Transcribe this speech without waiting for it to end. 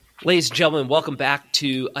Ladies and gentlemen, welcome back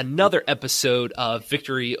to another episode of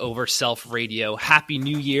Victory Over Self Radio. Happy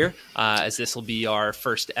New Year, as this will be our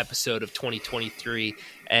first episode of 2023.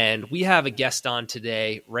 And we have a guest on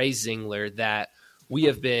today, Ray Zingler, that we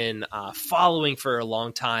have been following for a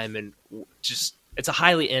long time. And just it's a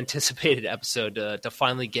highly anticipated episode to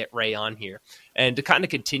finally get Ray on here. And to kind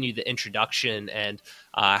of continue the introduction and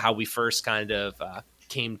how we first kind of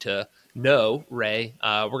came to know Ray,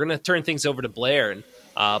 we're going to turn things over to Blair, and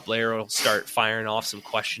Blair will start firing off some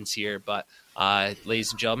questions here. But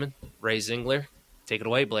ladies and gentlemen, Ray Zingler, take it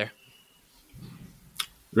away, Blair.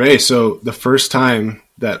 Ray, so the first time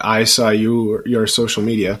that I saw your social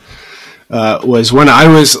media was when I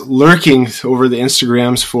was lurking over the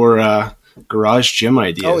Instagrams for garage gym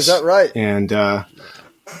ideas. Oh, is that right? And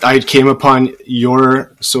I came upon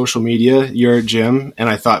your social media, your gym, and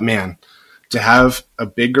I thought, man, to have a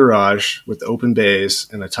big garage with open bays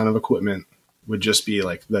and a ton of equipment would just be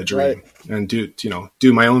like the dream. Right. And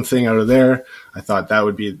do my own thing out of there. I thought that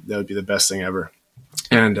would be the best thing ever.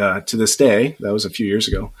 And to this day, that was a few years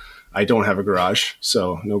ago, I don't have a garage,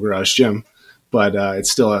 so no garage gym, but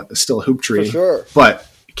it's still a hoop dream. For sure. But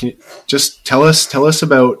can you just tell us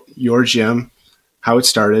about your gym, how it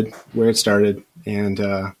started, where it started, and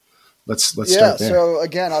let's start there. So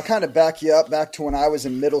again, I'll kind of back you up back to when I was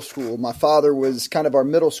in middle school. My father was kind of our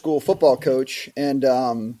middle school football coach,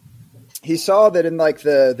 and he saw that in like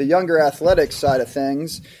the younger athletics side of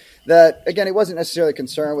things, that again, he wasn't necessarily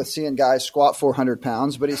concerned with seeing guys squat 400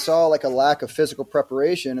 pounds, but he saw like a lack of physical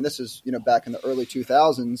preparation. And this is, back in the early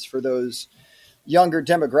 2000s for those younger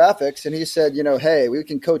demographics. And he said, hey, we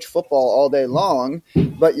can coach football all day long,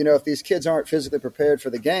 but if these kids aren't physically prepared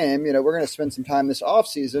for the game, we're going to spend some time this off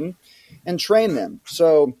season and train them.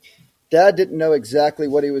 So Dad didn't know exactly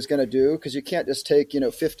what he was going to do, because you can't just take,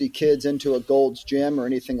 50 kids into a Gold's Gym or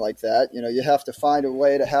anything like that. You have to find a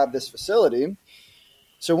way to have this facility.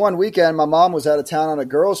 So one weekend, my mom was out of town on a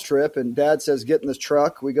girls' trip, and Dad says, get in the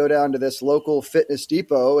truck. We go down to this local fitness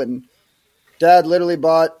depot, and Dad literally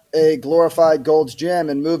bought a glorified Gold's Gym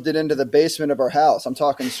and moved it into the basement of our house. I'm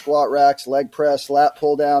talking squat racks, leg press, lat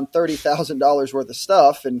pull down, $30,000 worth of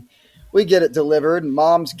stuff. And we get it delivered, and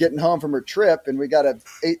Mom's getting home from her trip, and we got a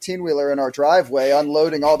 18-wheeler in our driveway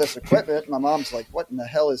unloading all this equipment. My mom's like, what in the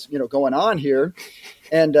hell is going on here?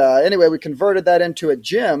 And anyway, we converted that into a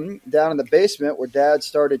gym down in the basement where Dad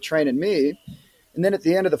started training me. And then at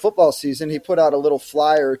the end of the football season, he put out a little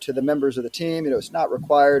flyer to the members of the team. It's not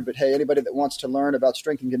required, but hey, anybody that wants to learn about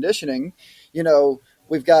strength and conditioning,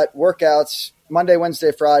 we've got workouts Monday,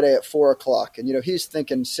 Wednesday, Friday at 4:00. And, he's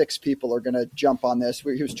thinking 6 people are going to jump on this.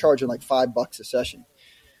 He was charging like $5 a session.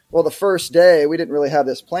 Well, the first day, we didn't really have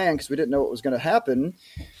this plan because we didn't know what was going to happen.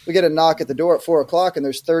 We get a knock at the door at 4:00, and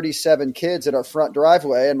there's 37 kids at our front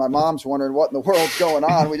driveway. And my mom's wondering what in the world's going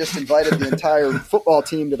on. We just invited the entire football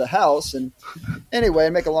team to the house. And anyway,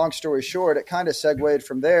 to make a long story short, it kind of segued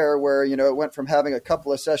from there where, it went from having a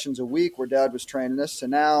couple of sessions a week where Dad was training us to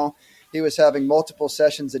now he was having multiple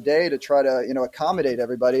sessions a day to try to, accommodate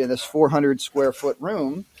everybody in this 400 square foot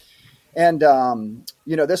room. And,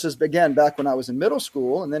 this was, again, back when I was in middle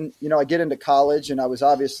school. And then, I get into college, and I was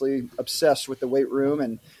obviously obsessed with the weight room.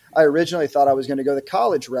 And I originally thought I was going to go the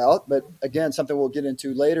college route. But, again, something we'll get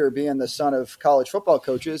into later, being the son of college football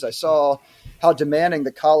coaches, I saw how demanding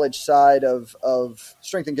the college side of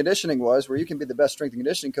strength and conditioning was, where you can be the best strength and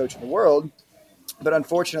conditioning coach in the world. But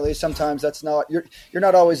unfortunately, sometimes that's not you're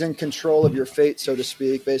not always in control of your fate, so to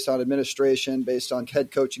speak, based on administration, based on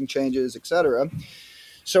head coaching changes, et cetera.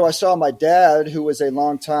 So I saw my dad, who was a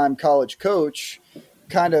longtime college coach,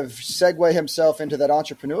 kind of segue himself into that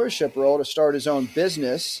entrepreneurship role to start his own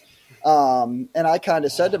business. And I kind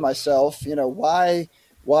of said to myself,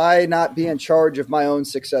 why not be in charge of my own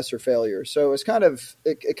success or failure? So it kind of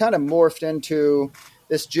morphed into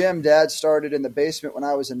this gym Dad started in the basement when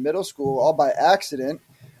I was in middle school, all by accident.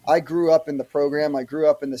 I grew up in the program. I grew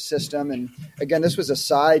up in the system. And again, this was a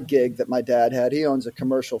side gig that my dad had. He owns a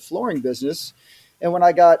commercial flooring business. And when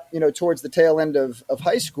I got, towards the tail end of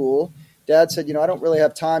high school, Dad said, I don't really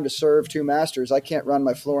have time to serve 2 masters. I can't run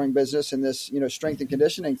my flooring business and this, strength and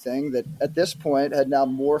conditioning thing that at this point had now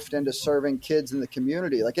morphed into serving kids in the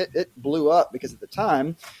community. Like it blew up because at the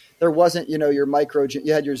time there wasn't, your micro,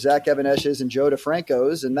 you had your Zach Evanesh's and Joe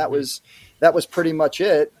DeFranco's, and that was pretty much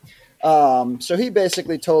it. So he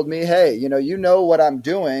basically told me, hey, you know what I'm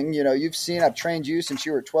doing. You've seen, I've trained you since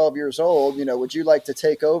you were 12 years old. Would you like to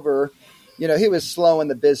take over? He was slowing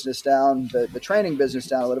the business down, the training business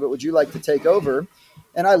down a little bit. Would you like to take over?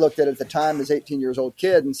 And I looked at it at the time as 18 years old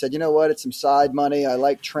kid and said, you know what, it's some side money. I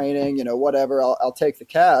like training, whatever. I'll take the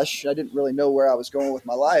cash. I didn't really know where I was going with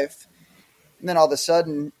my life. And then all of a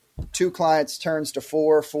sudden, 2 clients turns to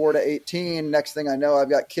 4, 4 to 18. Next thing I know, I've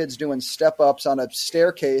got kids doing step-ups on a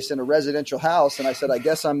staircase in a residential house. And I said, I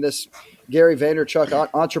guess I'm this Gary Vaynerchuk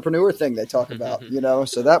entrepreneur thing they talk about,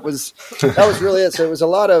 So that was really it. So it was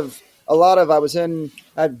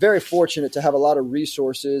I'm very fortunate to have a lot of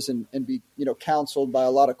resources and be, counseled by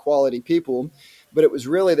a lot of quality people. But it was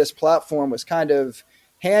really, this platform was kind of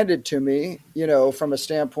handed to me, from a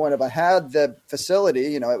standpoint of, I had the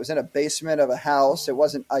facility, it was in a basement of a house. It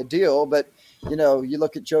wasn't ideal, but, you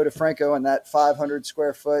look at Joe DeFranco and that 500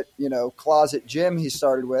 square foot, closet gym he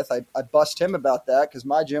started with. I bust him about that because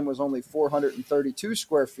my gym was only 432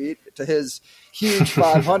 square feet to his huge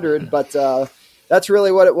 500. But that's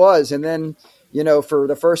really what it was. And then, for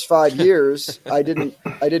the first 5 years, I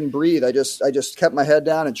didn't breathe. I just kept my head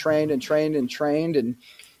down and trained. And,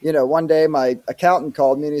 one day my accountant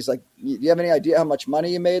called me and he's like, "Do you have any idea how much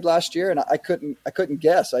money you made last year?" And I couldn't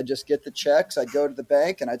guess. I'd just get the checks. I'd go to the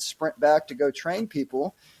bank and I'd sprint back to go train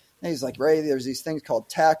people. And he's like, "Ray, there's these things called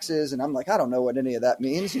taxes." And I'm like, "I don't know what any of that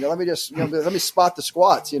means. Let me just, let me spot the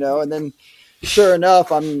squats, And then sure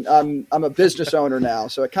enough, I'm a business owner now.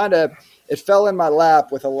 So it fell in my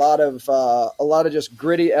lap with a lot of just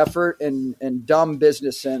gritty effort and dumb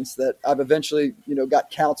business sense that I've eventually, got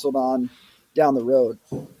counseled on down the road.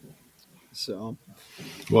 So,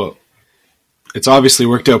 well, it's obviously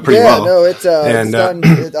worked out pretty well. No, I've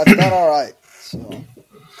done all right. So,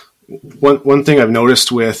 one thing I've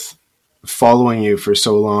noticed with following you for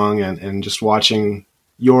so long and just watching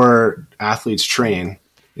your athletes train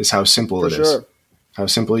is how simple it is. How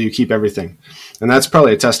simple you keep everything. And that's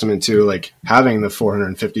probably a testament to like having the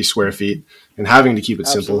 450 square feet and having to keep it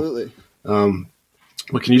simple. Absolutely.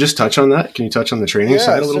 But can you just touch on that? Can you touch on the training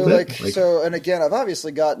side a little bit? And again, I've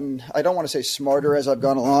obviously gotten, I don't want to say smarter as I've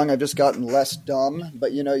gone along. I've just gotten less dumb.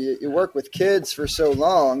 But, you work with kids for so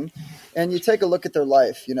long and you take a look at their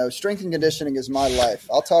life. Strength and conditioning is my life.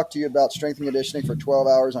 I'll talk to you about strength and conditioning for 12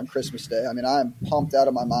 hours on Christmas Day. I mean, I'm pumped out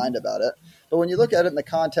of my mind about it. But when you look at it in the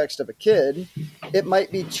context of a kid, it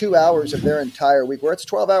might be 2 hours of their entire week, where it's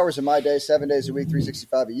 12 hours of my day, 7 days a week,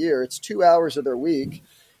 365 a year. It's 2 hours of their week.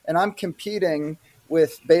 And I'm competing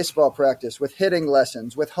with baseball practice, with hitting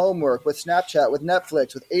lessons, with homework, with Snapchat, with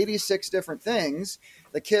Netflix, with 86 different things.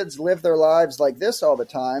 The kids live their lives like this all the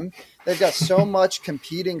time. They've got so much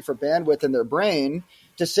competing for bandwidth in their brain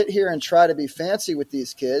to sit here and try to be fancy with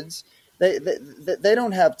these kids. They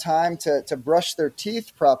don't have time to brush their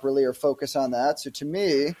teeth properly or focus on that. So to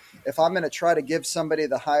me, if I'm going to try to give somebody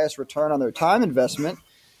the highest return on their time investment,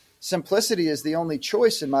 simplicity is the only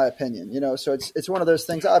choice, in my opinion. So it's one of those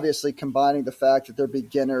things, obviously combining the fact that they're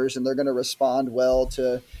beginners and they're going to respond well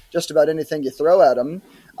to just about anything you throw at them.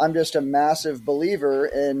 I'm just a massive believer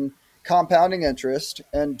in compounding interest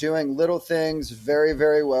and doing little things very,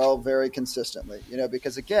 very well, very consistently,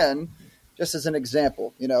 because again, just as an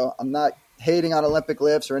example, I'm not hating on Olympic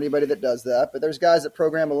lifts or anybody that does that, but there's guys that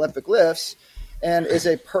program Olympic lifts. And is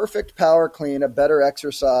a perfect power clean a better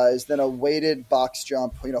exercise than a weighted box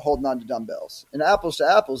jump, holding on to dumbbells? And apples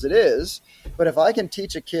to apples, it is. But if I can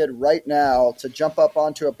teach a kid right now to jump up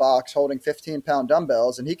onto a box holding 15-pound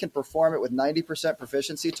dumbbells and he can perform it with 90%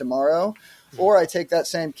 proficiency tomorrow, or I take that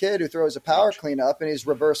same kid who throws a power clean up and he's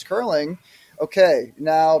reverse curling, okay,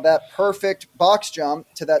 now that perfect box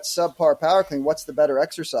jump to that subpar power clean, what's the better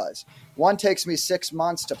exercise? One takes me 6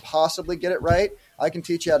 months to possibly get it right. I can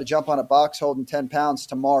teach you how to jump on a box holding 10 pounds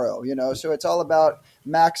tomorrow, So it's all about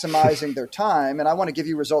maximizing their time, and I want to give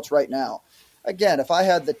you results right now. Again, if I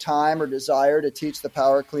had the time or desire to teach the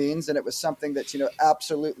power cleans and it was something that's,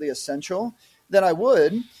 absolutely essential, then I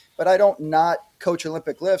would. But I don't not coach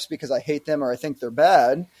Olympic lifts because I hate them or I think they're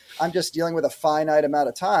bad. I'm just dealing with a finite amount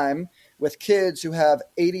of time with kids who have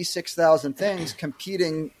 86,000 things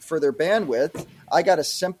competing for their bandwidth. I got to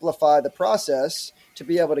simplify the process to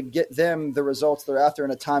be able to get them the results they're after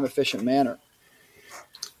in a time-efficient manner.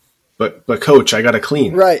 But coach, I got to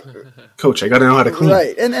clean. Right. Coach, I got to know how to clean.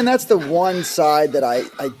 Right. And that's the one side that I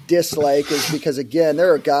dislike is because, again,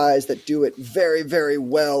 there are guys that do it very, very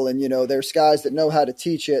well. And, there's guys that know how to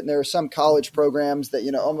teach it. And there are some college programs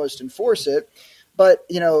that, almost enforce it. But,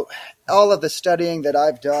 all of the studying that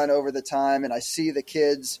I've done over the time and I see the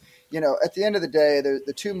kids – at the end of the day,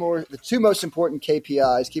 the two most important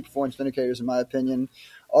KPIs, key performance indicators, in my opinion,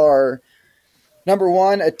 are number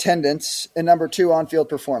one, attendance, and number two, on-field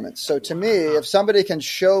performance. So to me, if somebody can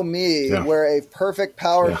show me where a perfect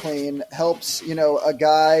power clean helps, a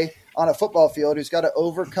guy on a football field who's got to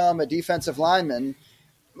overcome a defensive lineman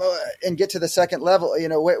and get to the second level,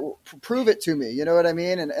 prove it to me. You know what I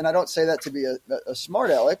mean? And I don't say that to be a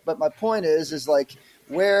smart aleck, but my point is like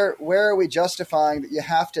where are we justifying that you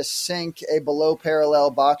have to sink a below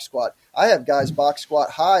parallel box squat? I have guys box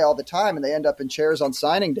squat high all the time and they end up in chairs on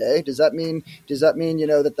signing day. Does that mean,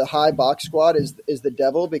 that the high box squat is the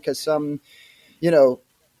devil because some,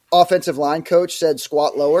 offensive line coach said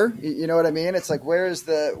squat lower? You know what I mean? It's like, where's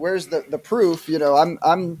the proof?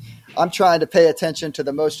 I'm trying to pay attention to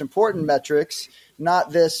the most important metrics,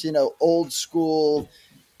 not this, old school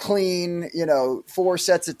clean, 4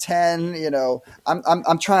 sets of 10,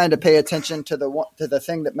 I'm trying to pay attention to the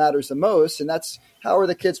thing that matters the most. And that's, how are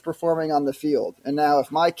the kids performing on the field? And now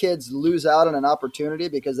if my kids lose out on an opportunity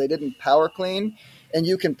because they didn't power clean and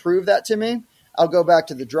you can prove that to me, I'll go back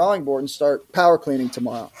to the drawing board and start power cleaning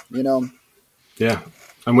tomorrow, Yeah,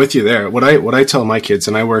 I'm with you there. What I tell my kids,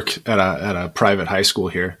 and I work at a private high school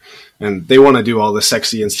here, and they want to do all the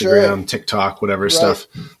sexy Instagram, sure, TikTok, whatever stuff.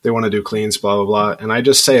 They want to do cleans, blah, blah, blah. And I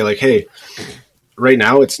just say like, hey, right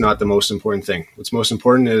now it's not the most important thing. What's most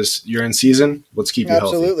important is you're in season. Let's keep you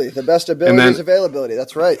healthy. Absolutely. The best ability is availability.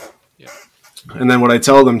 That's right. Yeah. And then what I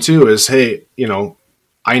tell them too is, hey,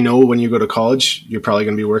 I know when you go to college, you're probably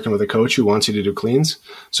going to be working with a coach who wants you to do cleans.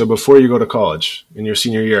 So before you go to college in your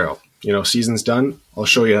senior year, season's done, I'll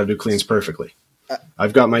show you how to do cleans perfectly.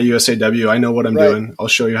 I've got my USAW. I know what I'm doing. I'll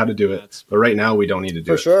show you how to do it. But right now we don't need to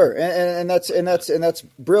do it. For sure. And that's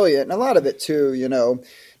brilliant. And a lot of it too,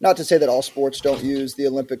 not to say that all sports don't use the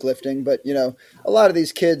Olympic lifting, but a lot of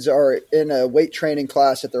these kids are in a weight training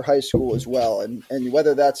class at their high school as well. And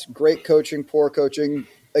whether that's great coaching, poor coaching,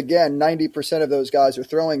 again, 90% of those guys are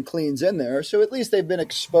throwing cleans in there. So at least they've been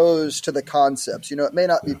exposed to the concepts. It may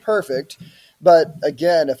not be perfect, but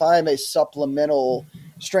again, if I'm a supplemental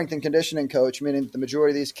strength and conditioning coach, meaning the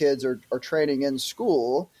majority of these kids are training in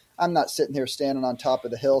school, I'm not sitting here standing on top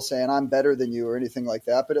of the hill saying I'm better than you or anything like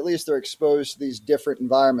that. But at least they're exposed to these different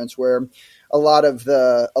environments where a lot of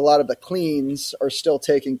the cleans are still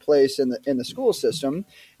taking place in the school system.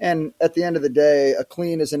 And at the end of the day, a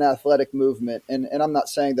clean is an athletic movement. And I'm not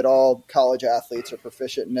saying that all college athletes are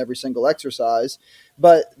proficient in every single exercise,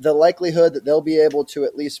 but the likelihood that they'll be able to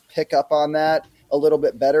at least pick up on that a little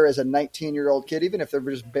bit better as a 19-year-old kid, even if they're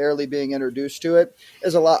just barely being introduced to it,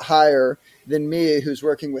 is a lot higher than me, who's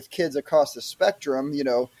working with kids across the spectrum.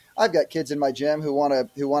 I've got kids in my gym who want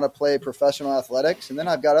to play professional athletics, and then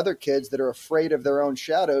I've got other kids that are afraid of their own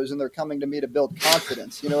shadows, and they're coming to me to build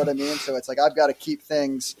confidence. You know what I mean? So it's like I've got to keep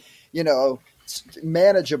things,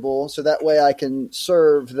 manageable, so that way I can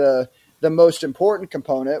serve the most important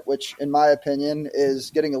component, which in my opinion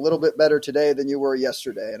is getting a little bit better today than you were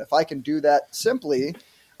yesterday. And if I can do that simply,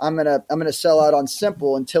 I'm gonna sell out on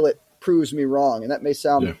simple until it proves me wrong. And that may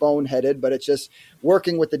sound boneheaded, but it's just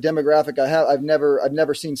working with the demographic I have. I've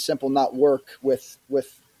never seen simple not work with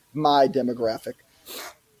my demographic.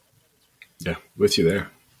 Yeah, with you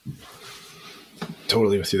there.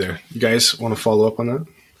 Totally with you there. You guys want to follow up on that?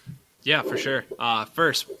 Yeah, for sure.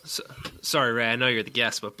 First, sorry, Ray, I know you're the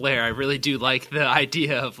guest, but Blair, I really do like the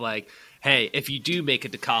idea of like, hey, if you do make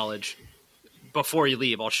it to college, before you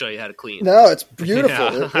leave, I'll show you how to clean. No, it's beautiful.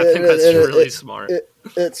 Yeah, I think that's really smart.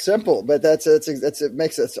 It's simple, but it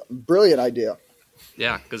makes it a brilliant idea.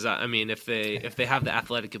 Yeah, because if they have the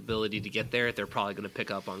athletic ability to get there, they're probably going to pick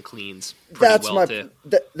up on cleans too.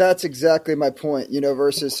 That's exactly my point.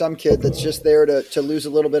 Versus some kid that's just there to lose a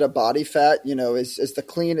little bit of body fat. Is the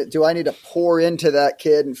clean? Do I need to pour into that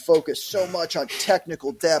kid and focus so much on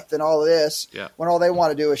technical depth and all of this when all they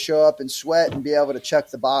want to do is show up and sweat and be able to check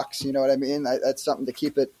the box? You know what I mean? That's something to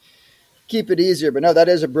keep it easier. But no, that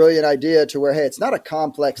is a brilliant idea to where, hey, it's not a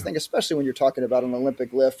complex thing, especially when you're talking about an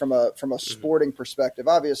Olympic lift from a sporting perspective.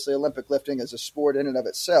 Obviously, Olympic lifting is a sport in and of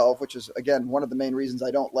itself, which is, again, one of the main reasons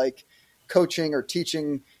I don't like coaching or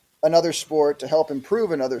teaching another sport to help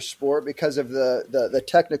improve another sport, because of the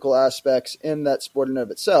technical aspects in that sport in and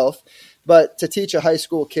of itself. But to teach a high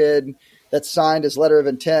school kid that signed his letter of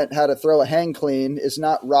intent how to throw a hang clean is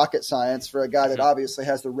not rocket science for a guy that obviously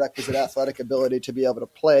has the requisite athletic ability to be able to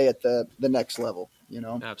play at the next level,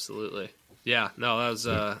 Absolutely. Yeah, no,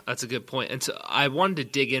 that's a good point. And so I wanted to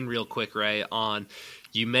dig in real quick, Ray, on,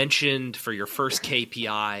 you mentioned for your first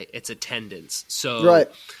KPI, it's attendance. So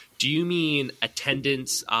do you mean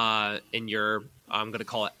attendance in your, I'm going to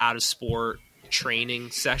call it out of sport training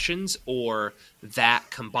sessions, or that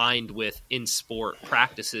combined with in-sport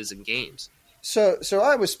practices and games? So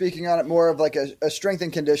I was speaking on it more of like a strength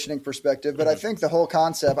and conditioning perspective, but I think the whole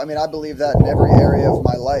concept, I mean, I believe that in every area of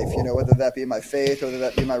my life, whether that be my faith, whether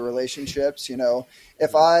that be my relationships,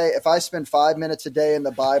 if I spend 5 minutes a day in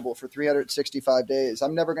the Bible for 365 days,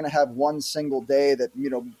 I'm never going to have one single day that,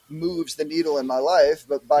 moves the needle in my life.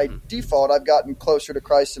 But by default, I've gotten closer to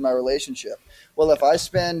Christ in my relationship. Well, if I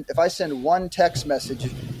send one text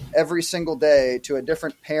message every single day to a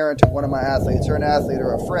different parent of one of my athletes or an athlete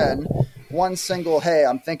or a friend, one single, hey,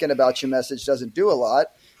 I'm thinking about you message doesn't do a lot,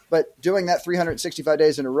 but doing that 365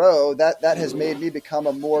 days in a row, that has made me become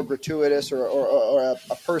a more gratuitous or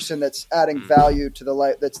a person that's adding value to the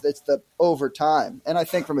life that's the over time. And I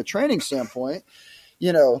think from a training standpoint,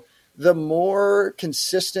 the more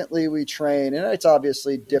consistently we train, and it's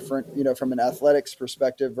obviously different, from an athletics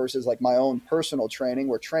perspective versus like my own personal training,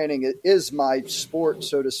 where training is my sport,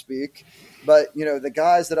 so to speak. But, the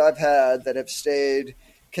guys that I've had that have stayed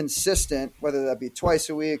consistent, whether that be twice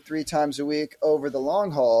a week, 3 times a week over the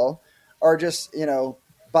long haul, are just,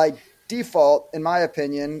 by default, in my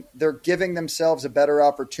opinion, they're giving themselves a better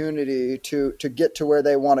opportunity to get to where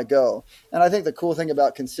they want to go. And I think the cool thing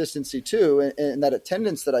about consistency too, and that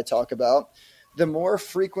attendance that I talk about, the more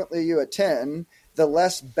frequently you attend, the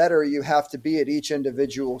less better you have to be at each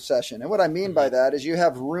individual session. And what I mean by that is you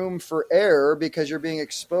have room for error because you're being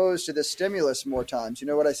exposed to the stimulus more times.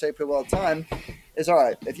 What I say to people all the time is, all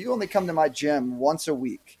right, if you only come to my gym once a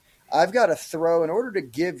week, I've got to throw, in order to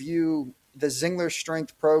give you the Zingler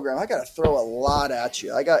strength program, I got to throw a lot at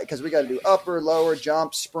you. Because we got to do upper, lower,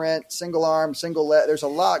 jump, sprint, single arm, single leg. There's a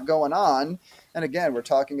lot going on. And again, we're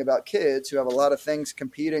talking about kids who have a lot of things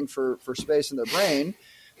competing for space in their brain.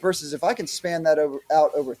 Versus if I can span that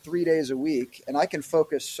out over 3 days a week, and I can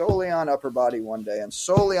focus solely on upper body one day and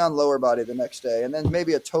solely on lower body the next day, and then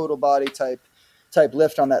maybe a total body type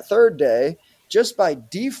lift on that third day, just by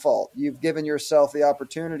default, you've given yourself the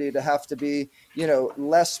opportunity to have to be,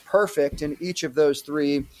 less perfect in each of those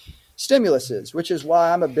 3 stimuluses, which is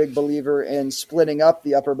why I'm a big believer in splitting up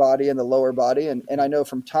the upper body and the lower body. And I know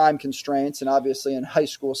from time constraints and obviously in high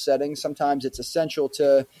school settings, sometimes it's essential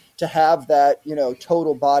to have that,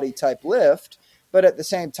 total body type lift. But at the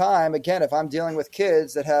same time, again, if I'm dealing with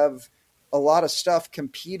kids that have a lot of stuff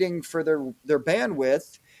competing for their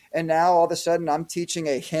bandwidth, and now all of a sudden I'm teaching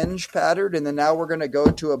a hinge pattern, and then now we're going to go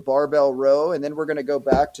to a barbell row, and then we're going to go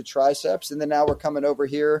back to triceps, and then now we're coming over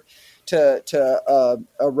here to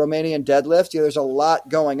a Romanian deadlift. There's a lot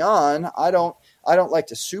going on. I don't like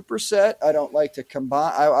to superset. I don't like to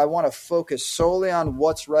combine. I want to focus solely on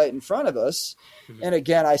what's right in front of us. And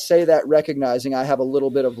again, I say that recognizing I have a little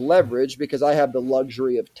bit of leverage because I have the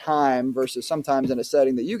luxury of time versus sometimes in a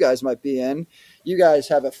setting that you guys might be in, you guys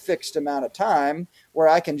have a fixed amount of time where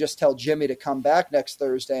I can just tell Jimmy to come back next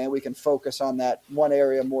Thursday and we can focus on that one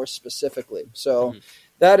area more specifically. So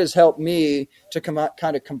that has helped me to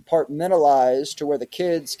kind of compartmentalize to where the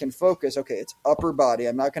kids can focus. Okay, it's upper body.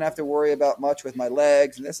 I'm not going to have to worry about much with my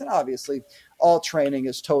legs and this. And obviously, all training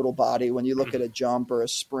is total body. When you look at a jump or a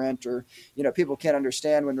sprint, or people can't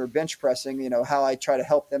understand when we're bench pressing. How I try to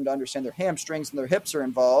help them to understand their hamstrings and their hips are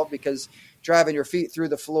involved because driving your feet through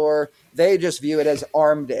the floor, they just view it as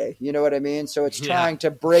arm day. You know what I mean? So it's trying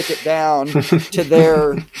to break it down to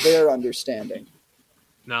their understanding.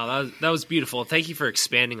 No, that was beautiful. Thank you for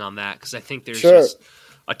expanding on that because I think there's just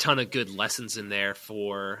a ton of good lessons in there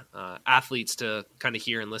for athletes to kind of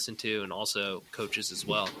hear and listen to, and also coaches as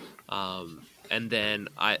well. And then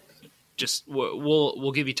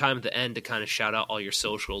we'll give you time at the end to kind of shout out all your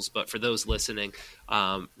socials. But for those listening,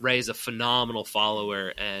 Ray is a phenomenal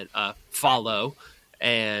follower and follow,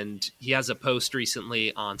 and he has a post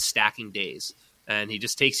recently on stacking days. And he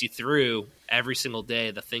just takes you through every single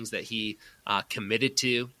day the things that he committed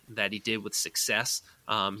to, that he did with success.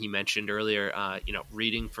 He mentioned earlier,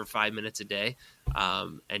 reading for 5 minutes a day,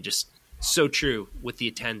 and just so true with the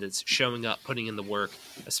attendance, showing up, putting in the work,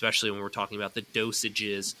 especially when we're talking about the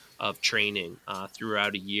dosages of training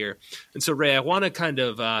throughout a year. And so, Ray, I want to kind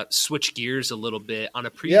of switch gears a little bit. On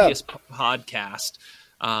a previous podcast,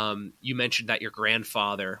 you mentioned that your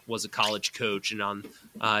grandfather was a college coach, and on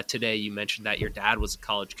today you mentioned that your dad was a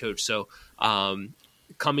college coach. So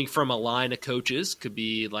coming from a line of coaches could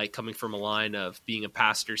be like coming from a line of being a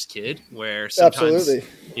pastor's kid, where sometimes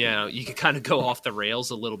you can kind of go off the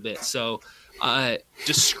rails a little bit. So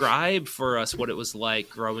describe for us what it was like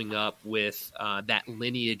growing up with that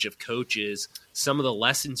lineage of coaches, some of the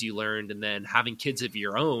lessons you learned, and then having kids of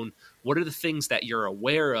your own. What are the things that you're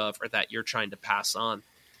aware of or that you're trying to pass on?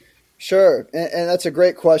 Sure. And that's a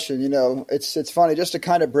great question. It's funny just to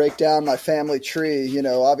kind of break down my family tree.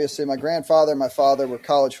 Obviously my grandfather and my father were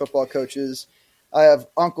college football coaches. I have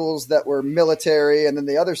uncles that were military, and then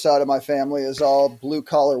the other side of my family is all blue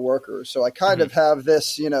collar workers. So I kind of have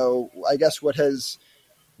this, I guess what has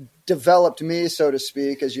developed me, so to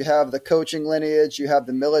speak, is you have the coaching lineage, you have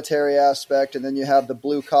the military aspect, and then you have the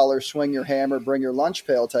blue collar, swing your hammer, bring your lunch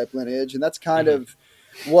pail type lineage. And that's kind of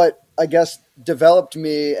what I guess developed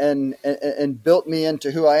me and built me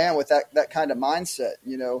into who I am with that kind of mindset.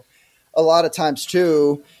 A lot of times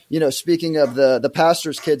too, speaking of the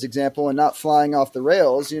pastor's kids example and not flying off the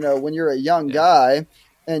rails, when you're a young guy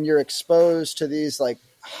and you're exposed to these like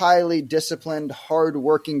highly disciplined,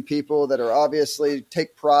 hardworking people that are obviously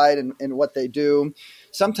take pride in what they do,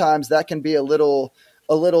 sometimes that can be a little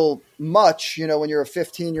much, when you're a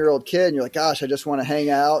 15-year-old kid and you're like, gosh, I just want to hang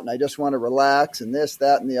out and I just want to relax and this,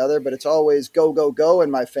 that, and the other. But it's always go, go, go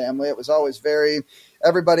in my family. It was always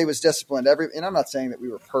everybody was disciplined. And I'm not saying that we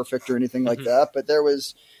were perfect or anything like that, but there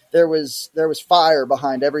was fire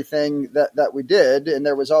behind everything that we did. And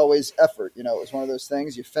there was always effort. It was one of those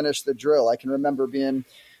things, you finish the drill. I can remember being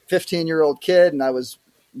 15-year-old kid and I was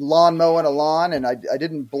lawn mowing a lawn and I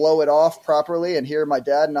didn't blow it off properly. And here my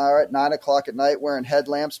dad and I are at 9:00 at night wearing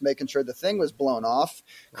headlamps, making sure the thing was blown off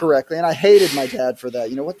correctly. And I hated my dad for that.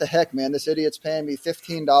 What the heck, man, this idiot's paying me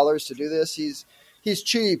 $15 to do this. He's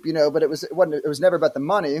cheap, but it was never about the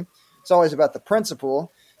money. It's always about the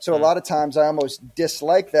principle. So a lot of times I almost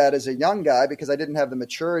disliked that as a young guy because I didn't have the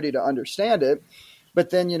maturity to understand it.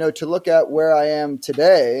 But then, to look at where I am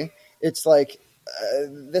today, it's like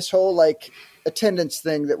this whole like attendance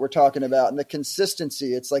thing that we're talking about and the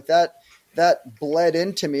consistency. It's like that bled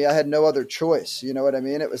into me. I had no other choice. You know what I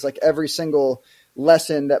mean? It was like every single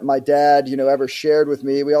lesson that my dad, ever shared with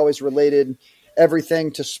me, we always related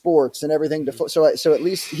everything to sports and everything to so at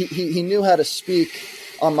least he knew how to speak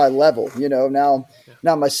on my level.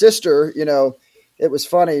 Now my sister, it was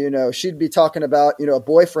funny, she'd be talking about, a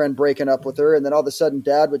boyfriend breaking up with her. And then all of a sudden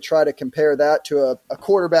dad would try to compare that to a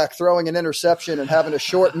quarterback throwing an interception and having a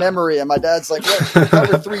short memory. And my dad's like, what,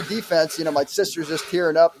 cover 3 defense? My sister's just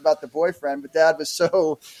tearing up about the boyfriend, but dad was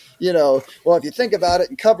so, well, if you think about it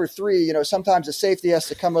in cover 3, sometimes the safety has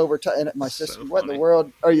to come over and my sister, what in the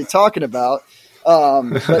world are you talking about?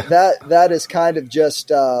 But that is kind of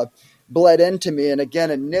just, bled into me. And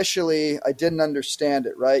again, initially I didn't understand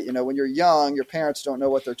it, right? When you're young, your parents don't know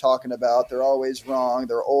what they're talking about. They're always wrong.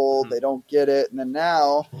 They're old. They don't get it. And then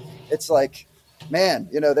now it's like, man,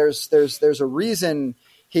 there's a reason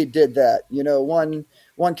he did that.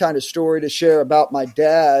 One kind of story to share about my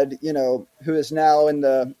dad, who is now in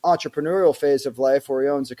the entrepreneurial phase of life where he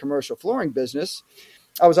owns a commercial flooring business.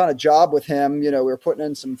 I was on a job with him. We were putting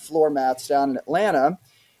in some floor mats down in Atlanta.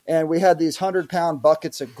 And we had these 100-pound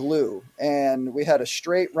buckets of glue, and we had a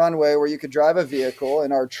straight runway where you could drive a vehicle,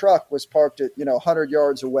 and our truck was parked at, 100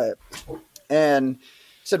 yards away. And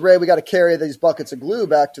said, Ray, we got to carry these buckets of glue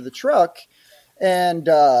back to the truck. And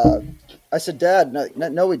I said, Dad,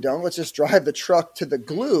 no, we don't. Let's just drive the truck to the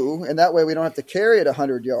glue, and that way we don't have to carry it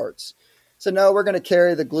 100 yards. So no, we're going to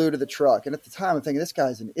carry the glue to the truck. And at the time, I'm thinking, this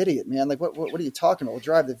guy's an idiot, man. Like, what are you talking about? We'll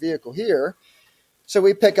drive the vehicle here. So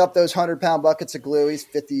we pick up those 100-pound buckets of glue. He's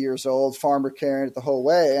 50 years old, farmer carrying it the whole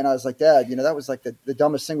way. And I was like, Dad, that was like the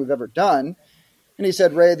dumbest thing we've ever done. And he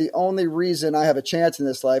said, Ray, the only reason I have a chance in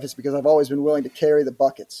this life is because I've always been willing to carry the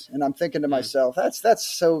buckets. And I'm thinking to myself, that's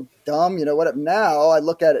so dumb. What now? I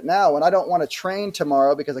look at it now and I don't want to train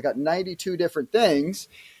tomorrow because I got 92 different things.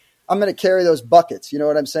 I'm going to carry those buckets. You know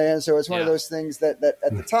what I'm saying? So it's one of those things that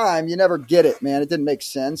at the time you never get it, man. It didn't make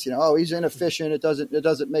sense. He's inefficient. It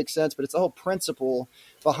doesn't make sense, but it's the whole principle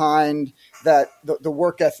behind that, the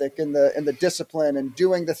work ethic and the discipline and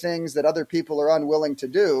doing the things that other people are unwilling to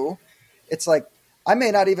do. It's like, I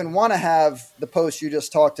may not even want to have the post you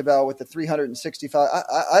just talked about with the 365.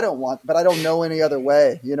 I don't want, but I don't know any other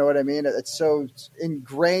way. You know what I mean? It's so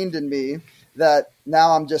ingrained in me that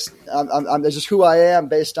now I'm just who I am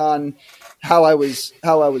based on how I was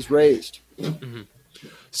raised. Mm-hmm.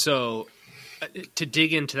 So to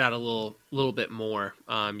dig into that a little bit more,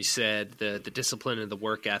 you said the discipline and the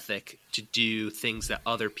work ethic to do things that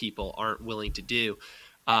other people aren't willing to do.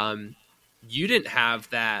 You didn't have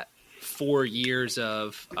that 4 years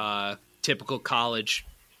of typical college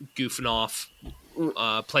goofing off,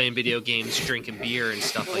 playing video games, drinking beer and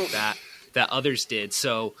stuff like that others did.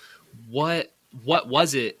 So what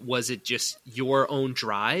was it? Was it just your own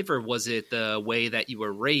drive, or was it the way that you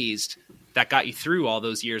were raised that got you through all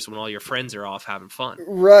those years when all your friends are off having fun?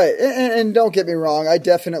 Right. And don't get me wrong. I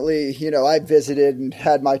definitely, I visited and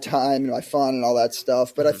had my time and my fun and all that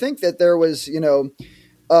stuff. But I think that there was, the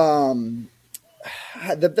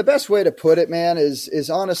best way to put it, man, is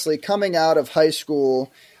honestly coming out of high school.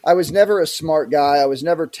 I was never a smart guy. I was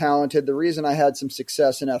never talented. The reason I had some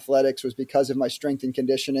success in athletics was because of my strength and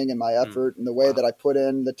conditioning and my effort and the way that I put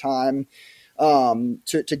in the time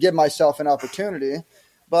to give myself an opportunity.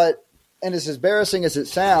 But, and as embarrassing as it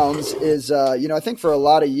sounds, is, I think for a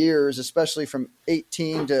lot of years, especially from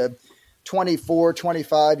 18 to 24,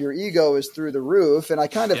 25, your ego is through the roof. And I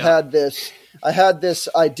kind of had this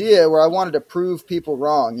idea where I wanted to prove people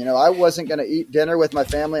wrong. I wasn't going to eat dinner with my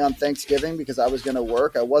family on Thanksgiving because I was going to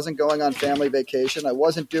work. I wasn't going on family vacation. I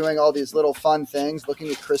wasn't doing all these little fun things, looking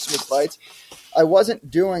at Christmas lights. I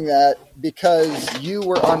wasn't doing that because you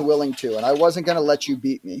were unwilling to, and I wasn't going to let you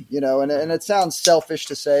beat me, and it sounds selfish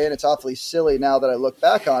to say, and it's awfully silly now that I look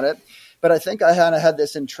back on it. But I think I kind of had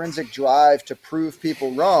this intrinsic drive to prove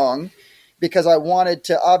people wrong because I wanted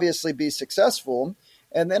to obviously be successful.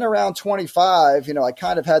 And then around 25, I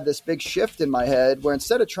kind of had this big shift in my head where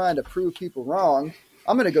instead of trying to prove people wrong,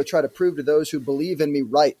 I'm going to go try to prove to those who believe in me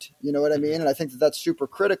right. You know what I mean? And I think that that's super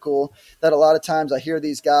critical, that a lot of times I hear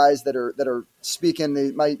these guys that are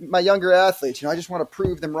speaking, my younger athletes, I just want to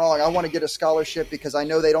prove them wrong. I want to get a scholarship because I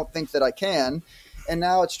know they don't think that I can. And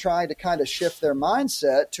now it's trying to kind of shift their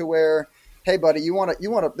mindset to where, hey, buddy,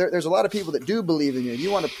 there's a lot of people that do believe in you.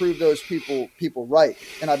 You want to prove those people right.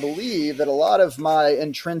 And I believe that a lot of my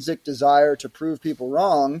intrinsic desire to prove people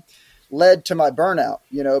wrong led to my burnout,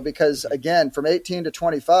 because again, from 18 to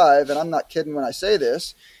 25, and I'm not kidding when I say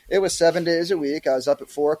this, it was 7 days a week. I was up at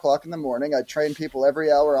 4:00 in the morning. I'd train people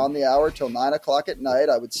every hour on the hour till 9:00 at night.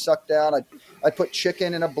 I would suck down. I'd put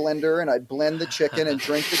chicken in a blender and I'd blend the chicken and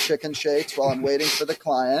drink the chicken shakes while I'm waiting for the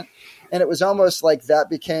client. And it was almost like that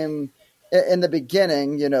became, in the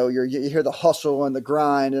beginning, you hear the hustle and the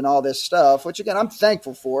grind and all this stuff, which again, I'm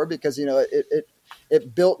thankful for because,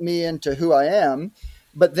 it built me into who I am.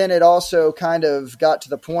 But then it also kind of got to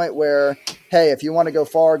the point where, hey, if you want to go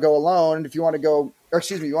far, go alone. If you want to go,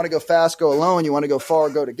 you want to go fast, go alone. You want to go far,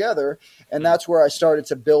 go together. And that's where I started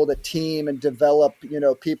to build a team and develop,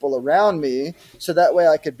 people around me. So that way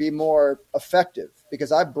I could be more effective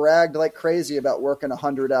because I bragged like crazy about working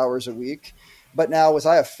 100 hours a week. But now, was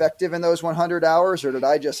I effective in those 100 hours or did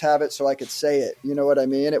I just have it so I could say it? You know what I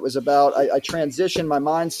mean? It was about, I transitioned my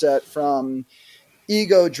mindset from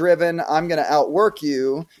ego driven, I'm going to outwork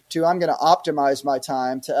you, to I'm going to optimize my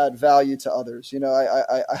time to add value to others.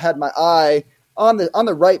 I had my eye on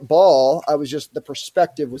the right ball. I was just, the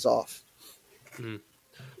perspective was off. Mm-hmm.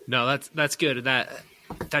 No, that's good.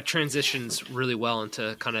 That transitions really well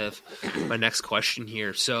into kind of my next question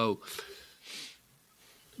here. So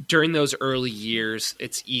during those early years,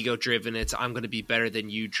 it's ego driven. It's I'm going to be better than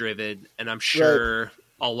you driven. And I'm sure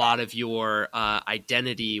a lot of your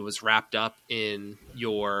identity was wrapped up in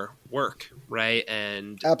your work, right?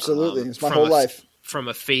 And absolutely, it's my whole life. From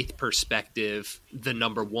a faith perspective, the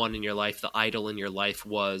number one in your life, the idol in your life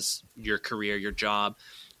was your career, your job.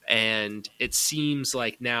 And it seems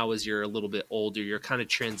like now as you're a little bit older, you're kind of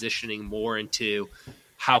transitioning more into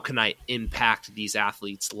how can I impact these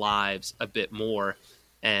athletes' lives a bit more.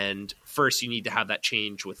 And first, you need to have that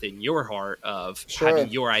change within your heart of having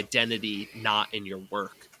your identity not in your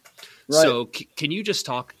work. Right. So can you just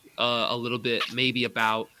talk a little bit maybe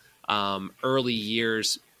about early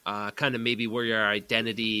years, kind of maybe where your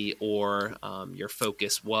identity or your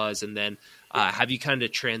focus was, and then have you kind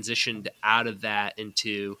of transitioned out of that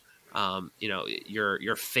into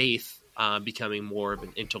your faith becoming more of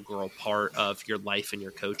an integral part of your life and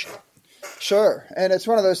your coaching? Sure. And it's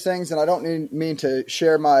one of those things, and I don't mean to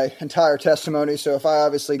share my entire testimony. So if I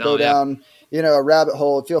obviously go down, a rabbit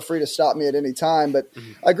hole, feel free to stop me at any time. But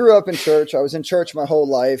I grew up in church. I was in church my whole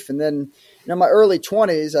life. And then, in my early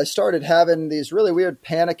 20s, I started having these really weird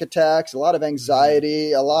panic attacks, a lot of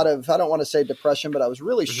anxiety, a lot of, I don't want to say depression, but I was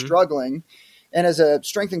really struggling. And as a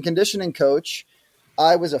strength and conditioning coach,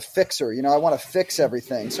 I was a fixer. I want to fix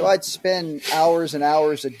everything. So I'd spend hours and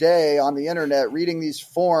hours a day on the internet reading these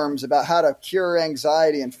forums about how to cure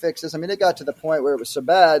anxiety and fix this. I mean, it got to the point where it was so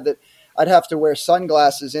bad that I'd have to wear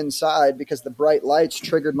sunglasses inside because the bright lights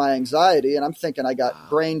triggered my anxiety. And I'm thinking I got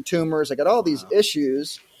brain tumors. I got all these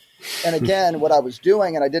issues. And again, what I was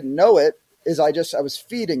doing, and I didn't know it, is I was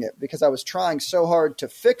feeding it because I was trying so hard to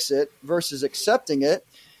fix it versus accepting it.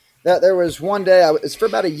 That there was one day, it's for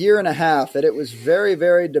about a year and a half, that it was very,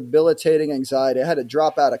 very debilitating anxiety. I had to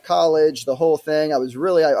drop out of college, the whole thing. I was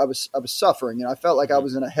suffering. I felt like I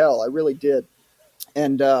was in a hell. I really did.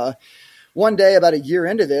 And one day, about a year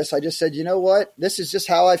into this, I just said, you know what? This is just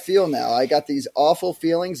how I feel now. I got these awful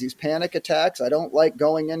feelings, these panic attacks. I don't like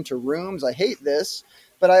going into rooms. I hate this.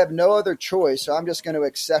 but I have no other choice. So I'm just going to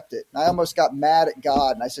accept it. And I almost got mad at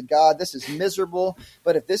God. And I said, God, this is miserable.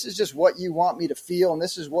 But if this is just what you want me to feel and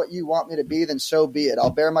this is what you want me to be, then so be it. I'll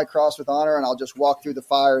bear my cross with honor and I'll just walk through the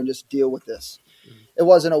fire and just deal with this. It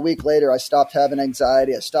wasn't a week later I stopped having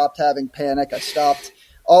anxiety. I stopped having panic. I stopped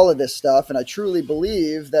all of this stuff. And I truly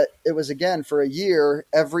believe that it was, again, for a year,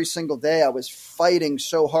 every single day I was fighting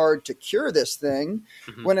so hard to cure this thing,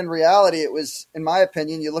 when in reality it was, in my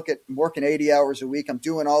opinion, you look at working 80 hours a week, I'm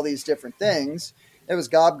doing all these different things. It was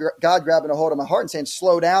God grabbing a hold of my heart and saying,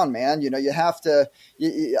 slow down, man. You have to,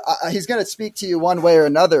 he's going to speak to you one way or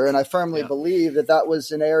another. And I firmly believe that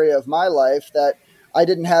was an area of my life that I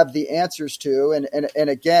didn't have the answers to. And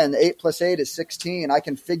again, 8 + 8 is 16. I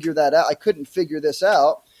can figure that out. I couldn't figure this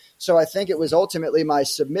out. So I think it was ultimately my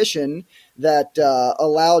submission that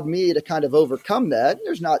allowed me to kind of overcome that.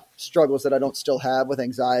 There's not struggles that I don't still have with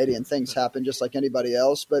anxiety, and things happen just like anybody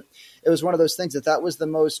else. But it was one of those things that was the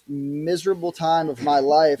most miserable time of my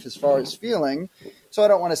life as far as feeling. So I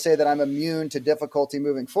don't want to say that I'm immune to difficulty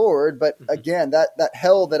moving forward. But again, that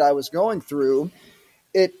hell that I was going through,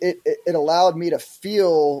 it allowed me to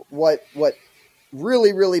feel what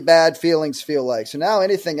really, really bad feelings feel like. So now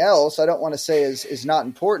anything else, I don't want to say is not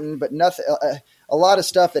important, but nothing, a lot of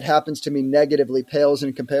stuff that happens to me negatively pales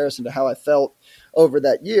in comparison to how I felt over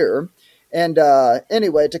that year. And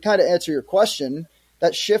anyway, to kind of answer your question,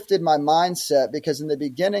 that shifted my mindset, because in the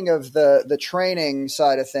beginning of the training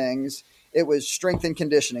side of things, it was strength and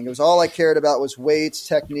conditioning. It was all I cared about was weights,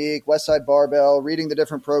 technique, Westside Barbell, reading the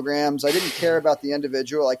different programs. I didn't care about the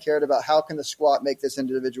individual. I cared about how can the squat make this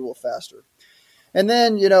individual faster. And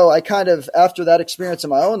then, I kind of, after that experience in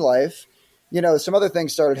my own life, some other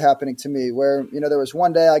things started happening to me where, there was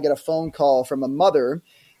one day I get a phone call from a mother,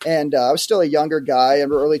 and I was still a younger guy in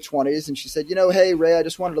my early 20s. And she said, hey, Ray, I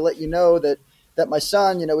just wanted to let you know that my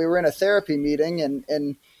son, we were in a therapy meeting,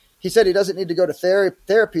 and he said he doesn't need to go to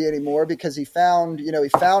therapy anymore because he found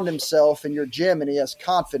himself in your gym and he has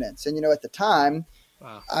confidence. And, at the time,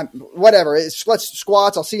 wow. Let's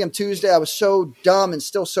squats. I'll see him Tuesday. I was so dumb and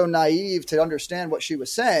still so naive to understand what she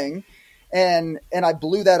was saying. And I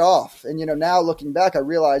blew that off. And, now looking back, I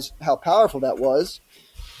realize how powerful that was.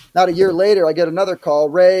 Not a year later, I get another call.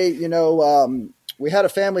 Ray, we had a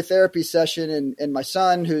family therapy session, and my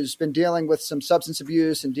son, who's been dealing with some substance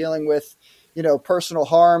abuse and dealing with, personal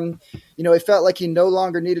harm, he felt like he no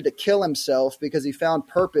longer needed to kill himself because he found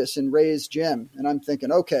purpose in Ray's gym. And I'm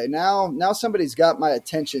thinking, okay, now somebody's got my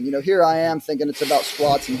attention. Here I am thinking it's about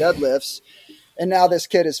squats and deadlifts. And now this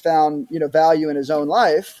kid has found, value in his own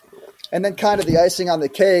life. And then kind of the icing on the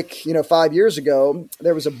cake, 5 years ago,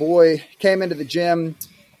 there was a boy came into the gym,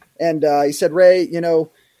 and he said, Ray,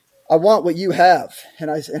 I want what you have.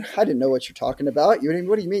 And I didn't know what you're talking about.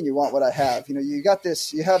 What do you mean you want what I have? You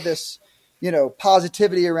have this,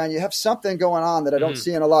 positivity around you. Have something going on that I don't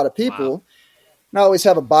see in a lot of people. Wow. And I always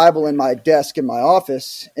have a Bible in my desk in my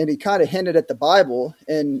office, and he kind of hinted at the Bible,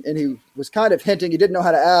 and he was kind of hinting. He didn't know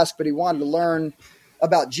how to ask, but he wanted to learn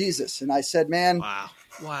about Jesus. And I said, man, wow.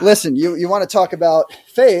 Listen, you want to talk about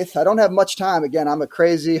faith? I don't have much time. Again, I'm a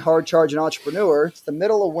crazy, hard-charging entrepreneur. It's the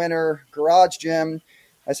middle of winter, garage gym.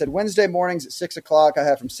 I said, Wednesday mornings at 6 o'clock, I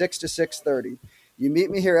have from 6 to 6:30. You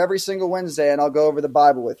meet me here every single Wednesday, and I'll go over the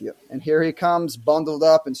Bible with you. And here he comes, bundled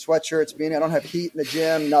up in sweatshirts, beanie. I don't have heat in the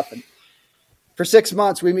gym, nothing. For 6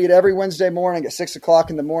 months, we meet every Wednesday morning at 6 o'clock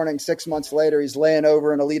in the morning. 6 months later, he's laying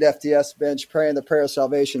over an elite FTS bench, praying the prayer of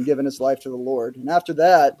salvation, giving his life to the Lord. And after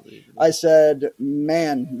that, I said,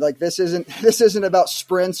 man, like this isn't about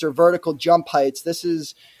sprints or vertical jump heights. This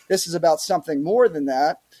is about something more than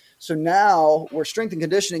that. So now, where strength and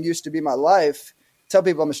conditioning used to be my life, tell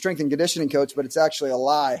people I'm a strength and conditioning coach, but it's actually a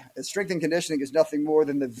lie. Strength and conditioning is nothing more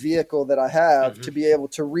than the vehicle that I have to be able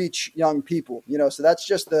to reach young people, so that's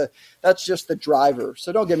just the driver.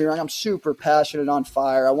 So don't get me wrong. I'm super passionate, on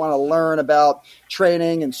fire. I want to learn about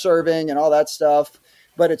training and serving and all that stuff,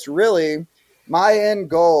 but it's really my end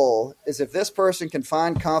goal is if this person can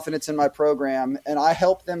find confidence in my program and I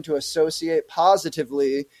help them to associate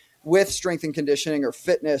positively with strength and conditioning or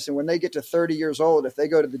fitness. And when they get to 30 years old, if they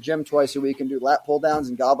go to the gym twice a week and do lat pull downs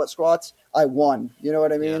and goblet squats, I won. You know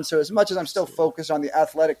what I mean? Yeah. So as much as I'm still focused on the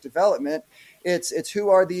athletic development, it's who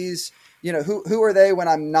are these, who are they when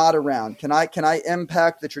I'm not around? Can I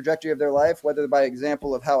impact the trajectory of their life, whether by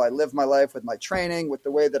example of how I live my life with my training, with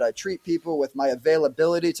the way that I treat people, with my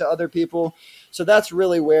availability to other people. So that's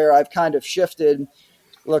really where I've kind of shifted.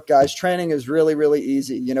 Look, guys, training is really, really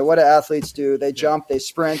easy. What do athletes do? They jump, they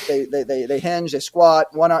sprint, they hinge, they squat.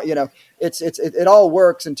 It all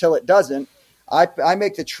works until it doesn't. I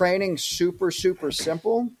make the training super, super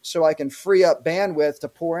simple so I can free up bandwidth to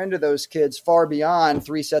pour into those kids far beyond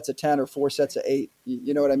 3 sets of 10 or 4 sets of 8.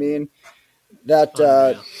 You know what I mean?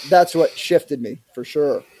 That's what shifted me for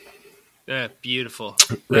sure. Yeah, beautiful.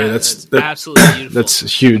 Right, That's absolutely beautiful. That's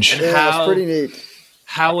huge. And Yeah, it's pretty neat.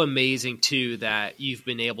 How amazing too that you've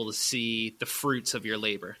been able to see the fruits of your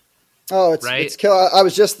labor. Oh, it's killer. I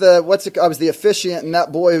was just I was the officiant and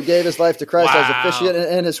that boy who gave his life to Christ. Wow. I was officiant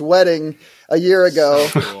in his wedding a year ago.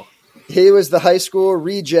 So cool. He was the high school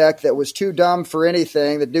reject that was too dumb for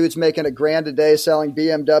anything. The dude's making $1,000 a day selling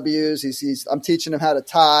BMWs. I'm teaching him how to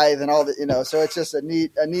tithe and all that, so it's just a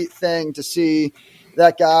neat thing to see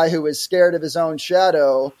that guy who was scared of his own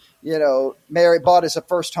shadow, bought his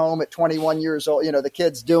first home at 21 years old. The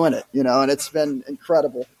kid's doing it, and it's been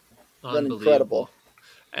incredible. Unbelievable.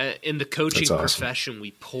 In the coaching awesome. profession,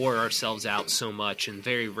 we pour ourselves out so much, and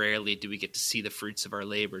very rarely do we get to see the fruits of our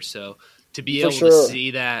labor. So to be able to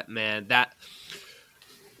see that, man, that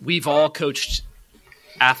we've all coached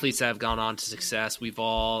athletes that have gone on to success. We've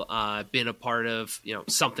all been a part of,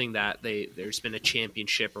 something that there's been a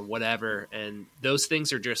championship or whatever, and those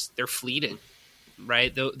things are they're fleeting,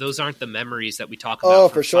 right? Those aren't the memories that we talk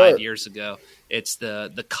about from 5 years ago. It's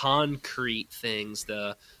the concrete things,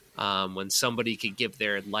 when somebody could give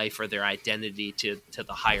their life or their identity to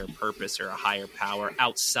the higher purpose or a higher power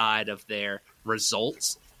outside of their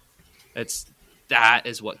results. That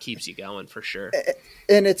is what keeps you going for sure.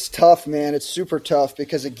 And it's tough, man. It's super tough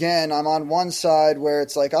because, again, I'm on one side where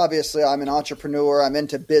it's like, obviously I'm an entrepreneur. I'm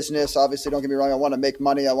into business. Obviously, don't get me wrong. I want to make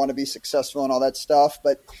money. I want to be successful and all that stuff.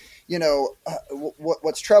 But,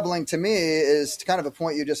 what's troubling to me is kind of a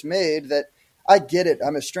point you just made that I get it.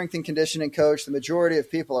 I'm a strength and conditioning coach. The majority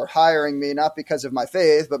of people are hiring me, not because of my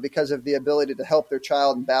faith, but because of the ability to help their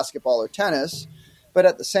child in basketball or tennis. But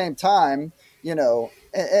at the same time,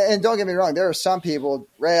 and don't get me wrong, there are some people,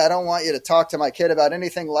 Ray, I don't want you to talk to my kid about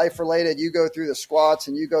anything life related. You go through the squats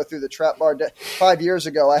and you go through the trap bar. 5 years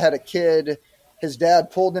ago, I had a kid, his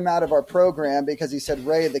dad pulled him out of our program because he said,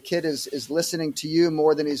 Ray, the kid is listening to you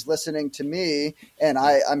more than he's listening to me. And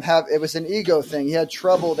it was an ego thing. He had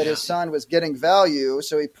trouble that his son was getting value.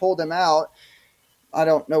 So he pulled him out. I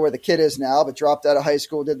don't know where the kid is now, but dropped out of high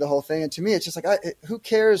school, did the whole thing. And to me, it's just like, who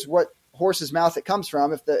cares what horse's mouth it comes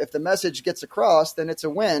from? If the message gets across, then it's a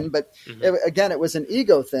win. But it was an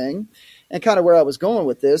ego thing. And kind of where I was going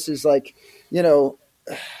with this is like,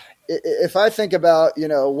 if I think about,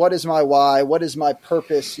 what is my why, what is my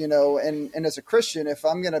purpose, and as a Christian, if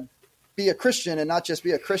I'm going to be a Christian and not just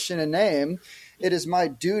be a Christian in name, it is my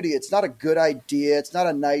duty. It's not a good idea. It's not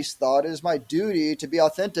a nice thought. It is my duty to be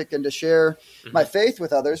authentic and to share my faith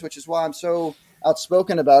with others, which is why I'm so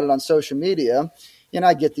outspoken about it on social media. And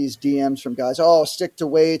I get these DMs from guys, stick to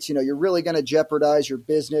weights. You're really going to jeopardize your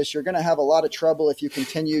business. You're going to have a lot of trouble if you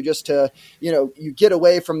continue just to, you get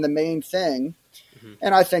away from the main thing.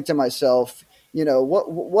 And I think to myself,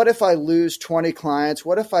 what if I lose 20 clients?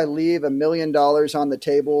 What if I leave $1 million on the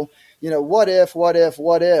table? What if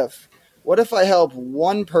I help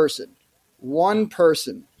one person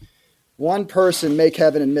make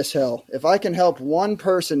heaven and miss hell? If I can help one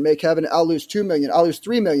person make heaven, I'll lose $2 million. I'll lose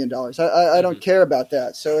 $3 million. I don't care about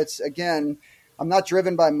that. So it's, again, I'm not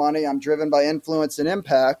driven by money. I'm driven by influence and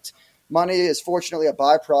impact. Money is fortunately a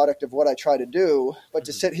byproduct of what I try to do, but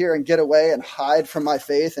to sit here and get away and hide from my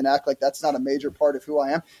faith and act like that's not a major part of who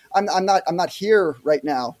I am, I'm not here right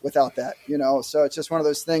now without that, So it's just one of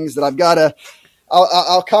those things that I've got to.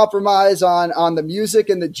 I'll compromise on the music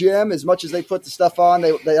in the gym as much as they put the stuff on.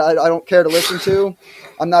 I don't care to listen to.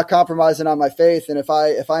 I'm not compromising on my faith, and if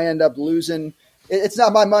I end up losing, it's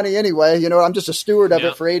not my money anyway. I'm just a steward of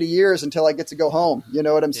it for 80 years until I get to go home. You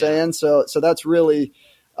know what I'm saying? So that's really.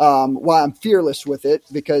 Why I'm fearless with it,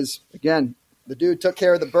 because again, the dude took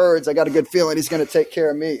care of the birds. I got a good feeling he's going to take care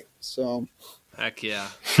of me. So, heck yeah,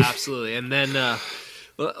 absolutely. And then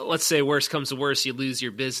let's say worst comes to worst, you lose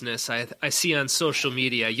your business. I see on social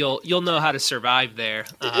media, you'll know how to survive there.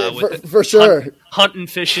 For sure. Hunting,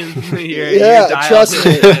 fishing. Trust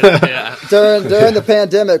me. During the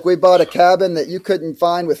pandemic, we bought a cabin that you couldn't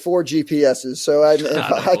find with 4 GPSs. So I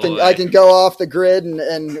can go off the grid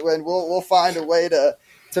and we'll find a way to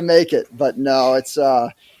make it. But no, it's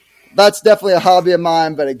that's definitely a hobby of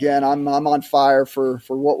mine. But again, I'm on fire for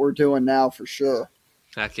what we're doing now for sure.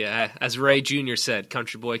 Heck yeah. As Ray Jr. said,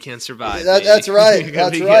 country boy can't survive. That's right.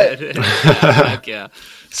 That's right. Heck yeah.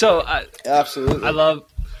 So absolutely. I love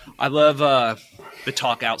the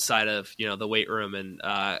talk outside of, the weight room. And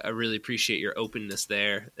I really appreciate your openness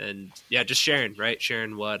there. And just sharing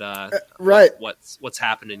what what's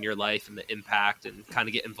happened in your life and the impact and kind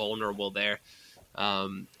of getting vulnerable there.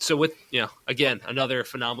 So with, again, another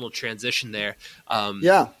phenomenal transition there.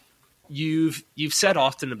 Yeah. You've said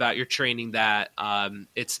often about your training that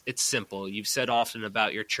it's simple. You've said often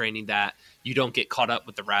about your training that you don't get caught up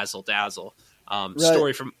with the razzle dazzle.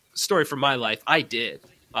 Right. Story from my life. I did.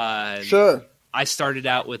 Sure. I started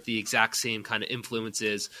out with the exact same kind of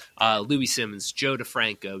influences: Louis Simmons, Joe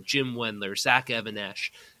DeFranco, Jim Wendler, Zach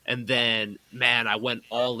Evanesh, and then I went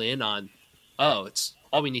all in on. It's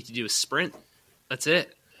all we need to do is sprint. That's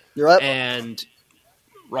it. You're right. And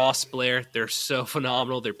Ross, Blair, they're so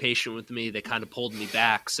phenomenal. They're patient with me. They kind of pulled me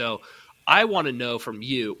back. So I want to know from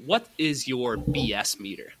you, what is your BS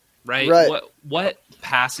meter, right? What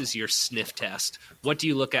passes your sniff test? What do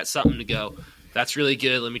you look at something to go, that's really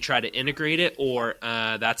good, let me try to integrate it, or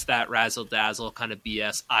that's that razzle dazzle kind of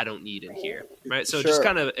BS I don't need in here, right? So just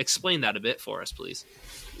kind of explain that a bit for us, please.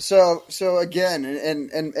 So again,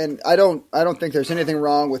 and I don't think there's anything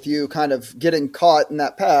wrong with you kind of getting caught in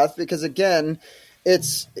that path, because again,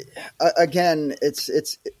 it's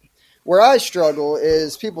where I struggle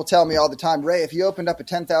is people tell me all the time, Ray, if you opened up a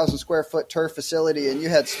 10,000 square foot turf facility and you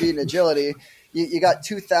had speed and agility, you got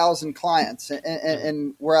 2,000 clients.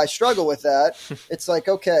 And where I struggle with that, it's like,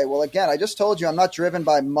 okay, well, again, I just told you I'm not driven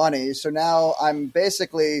by money. So now I'm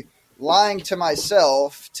basically lying to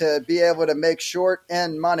myself to be able to make short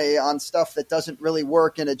end money on stuff that doesn't really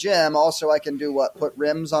work in a gym. Also, I can do put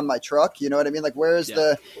rims on my truck. You know what I mean? Like where's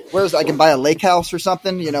I can buy a lake house or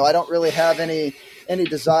something. I don't really have any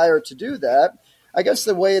desire to do that. I guess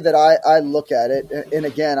the way that I look at it, and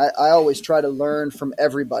again, I always try to learn from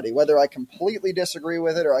everybody, whether I completely disagree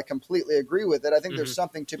with it or I completely agree with it. I think there's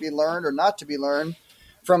something to be learned or not to be learned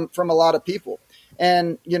from a lot of people.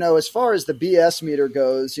 And, as far as the BS meter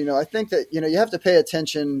goes, I think that, you have to pay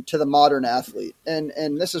attention to the modern athlete.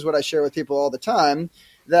 And this is what I share with people all the time,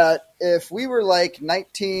 that if we were like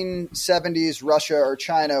 1970s Russia or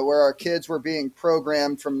China, where our kids were being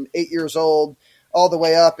programmed from 8 years old all the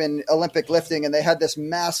way up in Olympic lifting, and they had this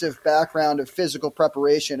massive background of physical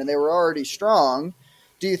preparation and they were already strong,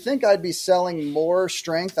 do you think I'd be selling more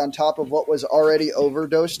strength on top of what was already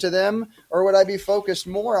overdosed to them? Or would I be focused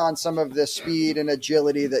more on some of the speed and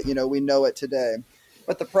agility that, we know it today?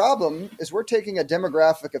 But the problem is we're taking a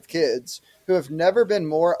demographic of kids who have never been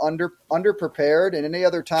more underprepared in any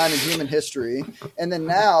other time in human history. And then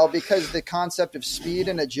now, because the concept of speed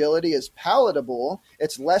and agility is palatable,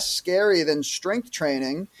 it's less scary than strength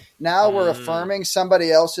training. Now we're affirming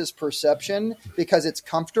somebody else's perception because it's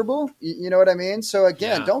comfortable. You know what I mean? So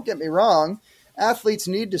again, Don't get me wrong. Athletes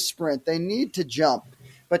need to sprint. They need to jump.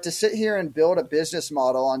 But to sit here and build a business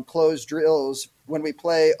model on closed drills when we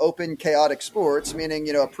play open, chaotic sports, meaning,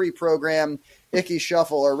 a pre-programmed icky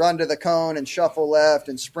shuffle or run to the cone and shuffle left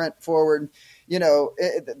and sprint forward,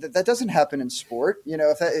 that doesn't happen in sport.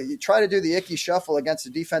 If you try to do the icky shuffle against a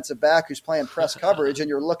defensive back who's playing press coverage and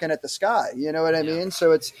you're looking at the sky, you know what I mean?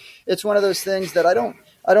 So it's one of those things that I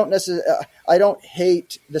don't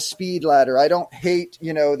hate the speed ladder. I don't hate,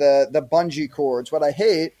 the bungee cords. What I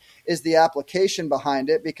hate is the application behind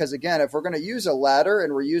it. Because again, if we're going to use a ladder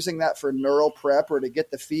and we're using that for neural prep or to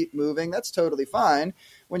get the feet moving, that's totally fine.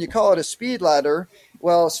 When you call it a speed ladder,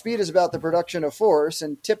 well, speed is about the production of force,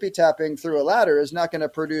 and tippy-tapping through a ladder is not going to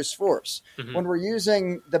produce force. Mm-hmm. When we're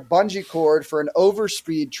using the bungee cord for an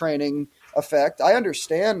overspeed training effect, I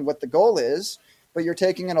understand what the goal is, but you're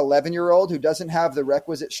taking an 11-year-old who doesn't have the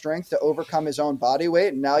requisite strength to overcome his own body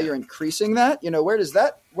weight, and now you're increasing that. Where does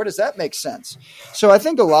that make sense? So I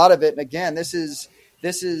think a lot of it, and again, this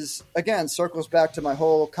is again circles back to my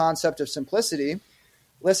whole concept of simplicity.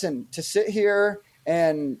 Listen, to sit here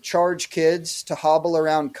and charge kids to hobble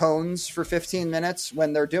around cones for 15 minutes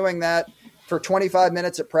when they're doing that for 25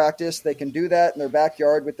 minutes at practice, they can do that in their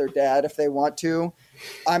backyard with their dad if they want to.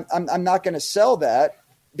 I'm not going to sell that,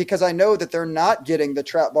 because I know that they're not getting the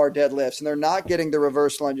trap bar deadlifts and they're not getting the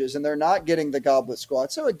reverse lunges and they're not getting the goblet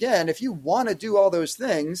squats. So again, if you want to do all those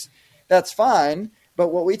things, that's fine.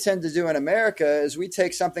 But what we tend to do in America is we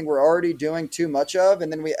take something we're already doing too much of, and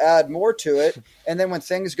then we add more to it. And then when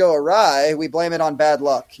things go awry, we blame it on bad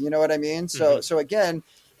luck. You know what I mean? So again,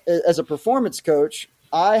 as a performance coach,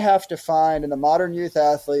 I have to find in the modern youth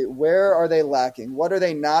athlete, where are they lacking? What are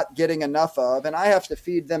they not getting enough of? And I have to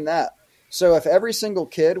feed them that. So if every single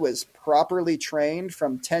kid was properly trained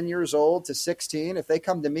from 10 years old to 16, if they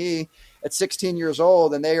come to me at 16 years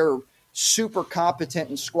old and they are super competent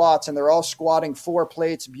in squats and they're all squatting 4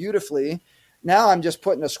 plates beautifully, now I'm just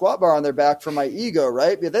putting a squat bar on their back for my ego,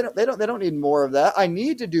 right? They don't need more of that. I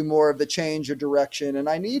need to do more of the change of direction, and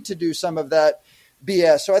I need to do some of that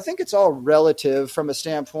BS. So I think it's all relative from a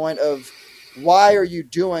standpoint of why are you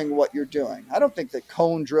doing what you're doing? I don't think that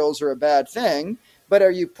cone drills are a bad thing, but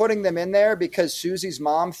are you putting them in there because Susie's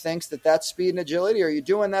mom thinks that that's speed and agility? Or are you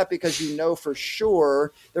doing that because you know for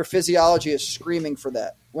sure their physiology is screaming for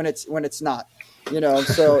that when it's not?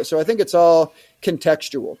 So I think it's all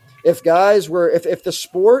contextual. If guys were, if the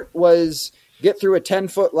sport was get through a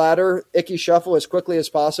 10-foot ladder, icky shuffle as quickly as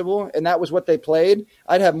possible, and that was what they played,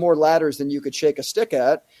 I'd have more ladders than you could shake a stick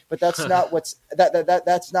at. But that's not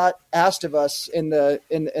that's not asked of us in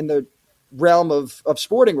the realm of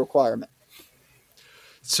sporting requirement.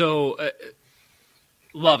 So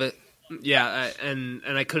love it. Yeah. And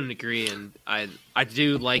I couldn't agree. And I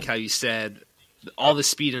do like how you said all the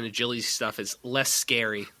speed and agility stuff is less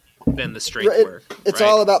scary than the strength work. It's right?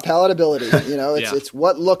 all about palatability. It's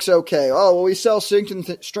what looks okay. Oh, well, we sell speed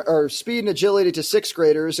and agility to sixth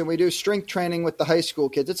graders, and we do strength training with the high school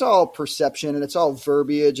kids. It's all perception, and it's all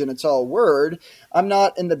verbiage, and it's all word. I'm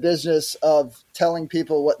not in the business of telling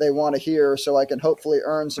people what they want to hear so I can hopefully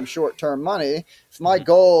earn some short-term money. If my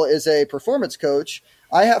goal is a performance coach,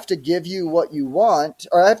 I have to give you what you want,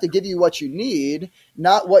 or I have to give you what you need,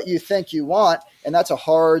 not what you think you want, and that's a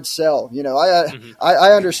hard sell.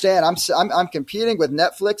 I understand. I'm competing with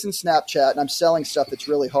Netflix and Snapchat, and I'm selling stuff that's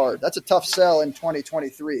really hard. That's a tough sell in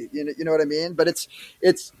 2023. You know what I mean? But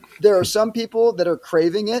it's there are some people that are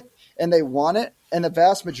craving it and they want it, and the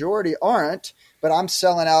vast majority aren't. But I'm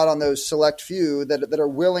selling out on those select few that are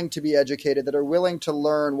willing to be educated, that are willing to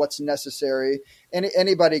learn what's necessary. And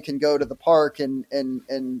anybody can go to the park and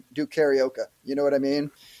do karaoke. You know what I mean?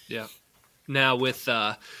 Yeah. Now with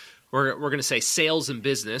we're going to say sales and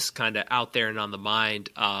business kind of out there and on the mind.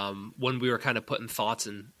 When we were kind of putting thoughts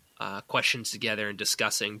and questions together and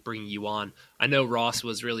discussing bringing you on, I know Ross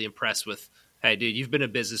was really impressed with, hey, dude, you've been a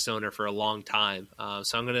business owner for a long time.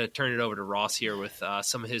 So I'm going to turn it over to Ross here with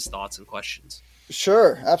some of his thoughts and questions.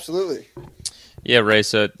 Sure, absolutely. Yeah, Ray.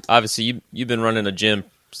 So obviously you've been running a gym,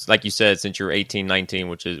 like you said, since you were 18, 19,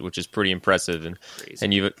 which is pretty impressive,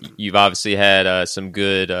 and you've obviously had some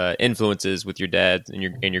good influences with your dad and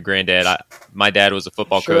your granddad. My dad was a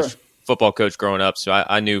football coach growing up, so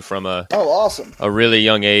I knew from awesome. a really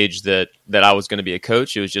young age that I was going to be a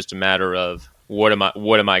coach. It was just a matter of what am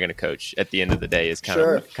I going to coach at the end of the day is kind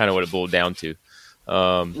of what it boiled down to.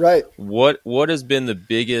 Right. What has been the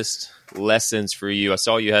biggest lessons for you? I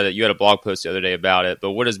saw you had a blog post the other day about it,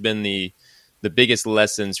 but what has been the biggest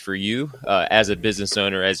lessons for you as a business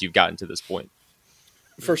owner as you've gotten to this point?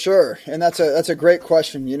 For sure. And that's a great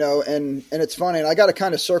question, and it's funny. And I got to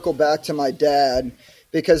kind of circle back to my dad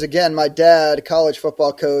because, again, my dad, college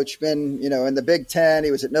football coach, been, in the Big Ten.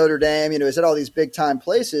 He was at Notre Dame, he was at all these big time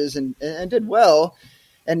places and did well.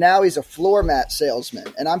 And now he's a floor mat salesman.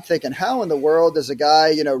 And I'm thinking, how in the world does a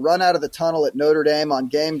guy, run out of the tunnel at Notre Dame on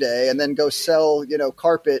game day and then go sell,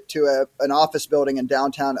 carpet to an office building in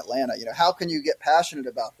downtown Atlanta? How can you get passionate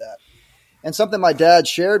about that? And something my dad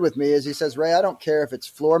shared with me is he says, Ray, I don't care if it's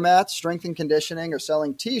floor mats, strength and conditioning, or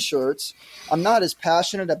selling T-shirts. I'm not as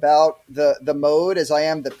passionate about the mode as I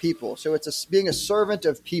am the people. So it's being a servant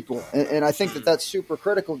of people. And I think that's super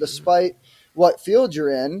critical despite what field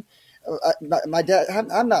you're in. My dad,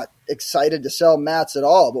 I'm not excited to sell mats at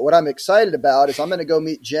all, but what I'm excited about is I'm going to go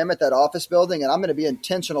meet Jim at that office building, and I'm going to be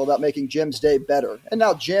intentional about making Jim's day better. And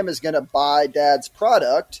now Jim is going to buy Dad's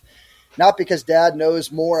product, not because Dad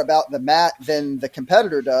knows more about the mat than the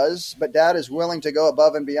competitor does, but Dad is willing to go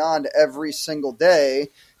above and beyond every single day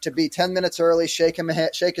to be 10 minutes early, shake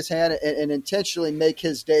his hand, and intentionally make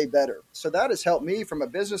his day better. So that has helped me from a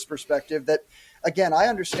business perspective that, again, I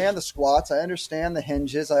understand the squats, I understand the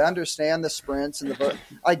hinges, I understand the sprints, and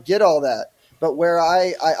I get all that. But where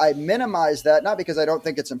I minimize that, not because I don't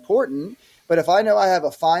think it's important, but if I know I have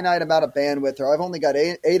a finite amount of bandwidth or I've only got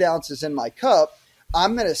 8 ounces in my cup,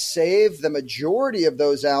 I'm going to save the majority of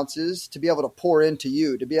those ounces to be able to pour into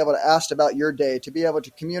you, to be able to ask about your day, to be able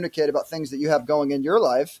to communicate about things that you have going in your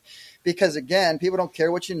life. Because, again, people don't care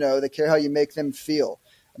what you know. They care how you make them feel.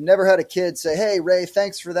 I've never had a kid say, hey, Ray,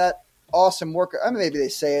 thanks for that awesome work. I mean, maybe they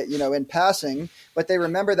say it, in passing, but they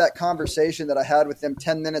remember that conversation that I had with them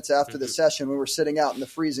 10 minutes after the session when we were sitting out in the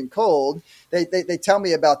freezing cold. They tell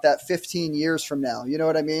me about that 15 years from now. You know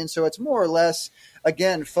what I mean? So it's more or less,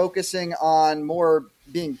 again, focusing on more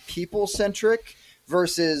being people-centric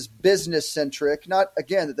versus business-centric. Not,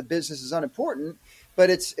 again, that the business is unimportant, but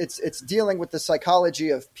it's dealing with the psychology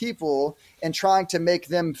of people and trying to make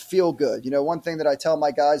them feel good. One thing that I tell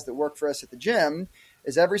my guys that work for us at the gym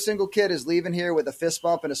is every single kid is leaving here with a fist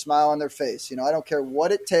bump and a smile on their face. I don't care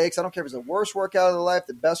what it takes. I don't care if it's the worst workout of their life,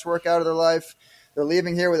 the best workout of their life. They're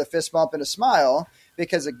leaving here with a fist bump and a smile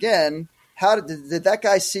because, again, did that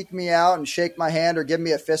guy seek me out and shake my hand or give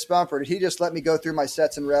me a fist bump, or did he just let me go through my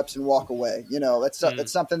sets and reps and walk away?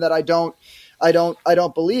 That's something that I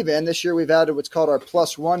don't believe in. This year we've added what's called our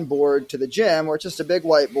 +1 board to the gym, where it's just a big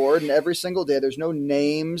whiteboard, and every single day there's no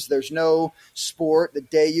names, there's no sport. The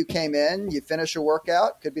day you came in, you finish a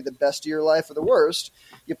workout, could be the best of your life or the worst.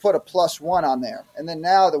 You put a +1 on there. And then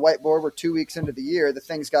now the whiteboard, we're 2 weeks into the year, the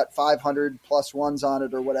thing's got 500 +1s on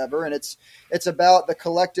it or whatever. And it's about the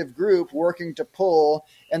collective group working to pull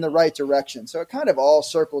in the right direction. So it kind of all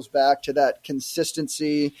circles back to that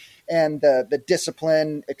consistency and the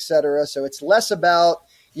discipline, et cetera. So it's less about,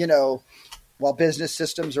 while business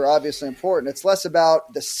systems are obviously important, it's less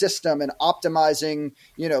about the system and optimizing,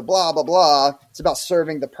 blah, blah, blah. It's about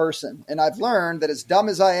serving the person. And I've learned that as dumb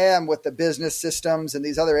as I am with the business systems and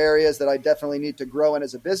these other areas that I definitely need to grow in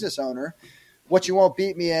as a business owner, what you won't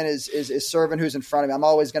beat me in is serving who's in front of me. I'm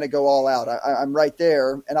always going to go all out. I'm right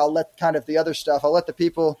there, and I'll let kind of the other stuff. I'll let the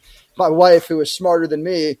people. My wife, who is smarter than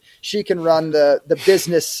me, she can run the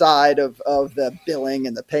business side of the billing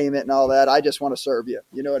and the payment and all that. I just want to serve you.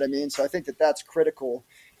 You know what I mean? So I think that's critical.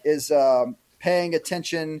 Is paying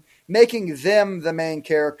attention, making them the main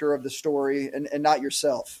character of the story, and not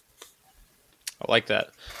yourself. I like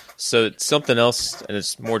that. So something else, and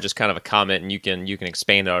it's more just kind of a comment, and you can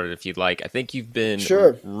expand on it if you'd like. I think you've been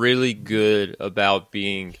really good about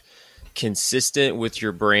being consistent with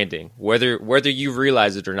your branding, whether you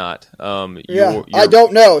realize it or not. I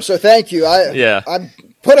don't know, so thank you. I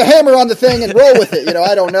put a hammer on the thing and roll with it.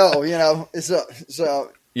 I don't know.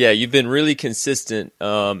 So. Yeah, you've been really consistent,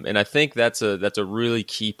 and I think that's a really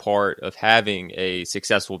key part of having a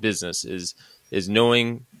successful business is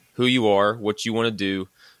knowing who you are, what you want to do,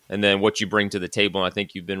 and then what you bring to the table. And I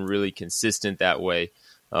think you've been really consistent that way.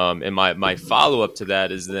 And my follow-up to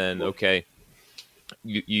that is then, okay,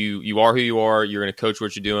 you are who you are, you're going to coach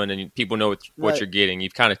what you're doing, and people know what you're getting.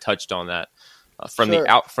 You've kind of touched on that. From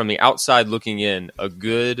the outside looking in, a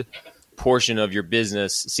good portion of your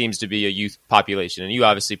business seems to be a youth population. And you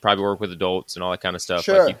obviously probably work with adults and all that kind of stuff.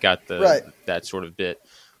 Sure. Like you've got that sort of bit.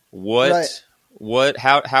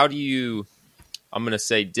 How do you, I'm going to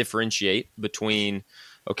say, differentiate between,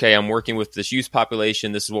 okay, I'm working with this youth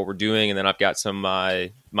population, this is what we're doing, and then I've got some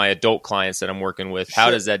my adult clients that I'm working with.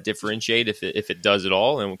 How does that differentiate, if it does at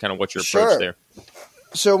all, and kind of what's your approach there?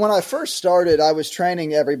 So when I first started, I was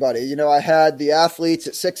training everybody. I had the athletes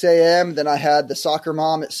at 6 a.m., then I had the soccer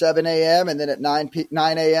mom at 7 a.m., and then at 9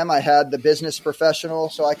 a.m. I had the business professional.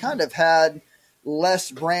 So I kind of had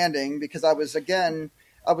less branding because I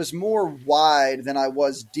was more wide than I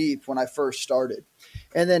was deep when I first started.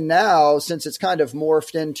 And then now, since it's kind of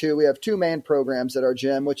morphed into, we have two main programs at our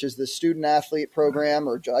gym, which is the student athlete program,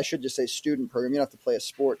 or I should just say student program. You don't have to play a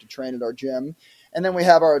sport to train at our gym. And then we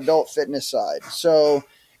have our adult fitness side. So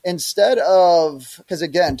instead of, because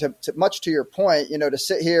again, to much to your point, to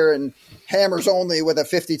sit here and hammers only with a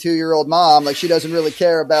 52-year-old mom, like she doesn't really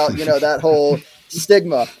care about, that whole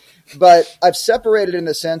stigma. But I've separated in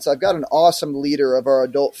the sense I've got an awesome leader of our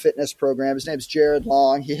adult fitness program. His name's Jared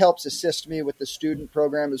Long. He helps assist me with the student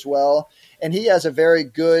program as well. And he has a very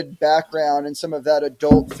good background in some of that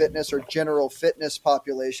adult fitness or general fitness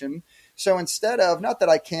population. So instead of, not that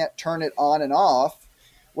I can't turn it on and off,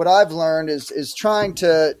 what I've learned is trying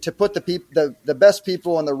to put the best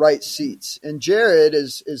people in the right seats. And Jared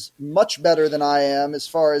is much better than I am as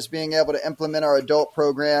far as being able to implement our adult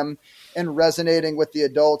program and resonating with the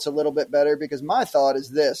adults a little bit better, because my thought is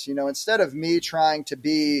this, instead of me trying to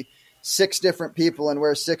be 6 different people and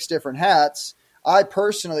wear 6 different hats, I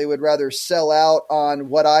personally would rather sell out on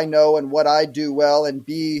what I know and what I do well and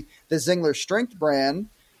be the Zingler strength brand.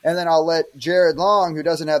 And then I'll let Jared Long, who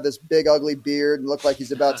doesn't have this big ugly beard and look like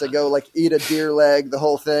he's about to go like eat a deer leg, the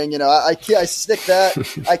whole thing, I stick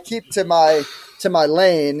that, I keep to my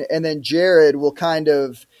lane, and then Jared will kind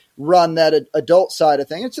of run that adult side of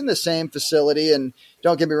thing. It's in the same facility, and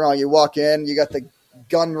don't get me wrong, you walk in, you got the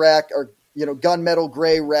gun rack or gunmetal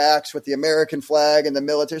gray racks with the American flag and the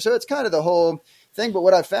military. So it's kind of the whole thing. But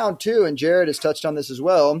what I found too, and Jared has touched on this as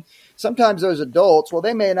well, sometimes those adults, well,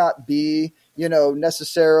 they may not be,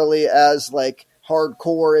 necessarily as like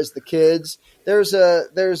hardcore as the kids. There's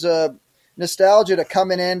a nostalgia to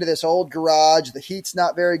coming into this old garage. The heat's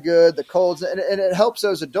not very good, the cold's, and it helps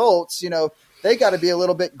those adults, they got to be a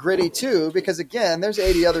little bit gritty too, because again, there's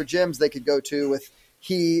 80 other gyms they could go to with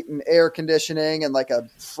heat and air conditioning and like a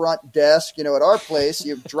front desk. At our place,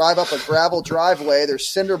 you drive up a gravel driveway, there's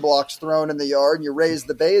cinder blocks thrown in the yard, and you raise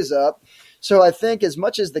the bays up. So I think as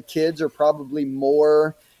much as the kids are probably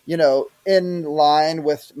more, in line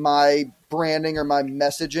with my branding or my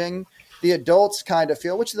messaging, the adults kind of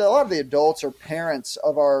feel, which a lot of the adults are parents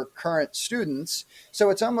of our current students. So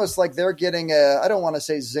it's almost like they're getting I don't want to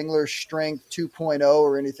say Zingler strength 2.0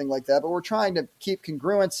 or anything like that, but we're trying to keep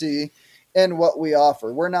congruency in what we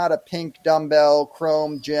offer. We're not a pink dumbbell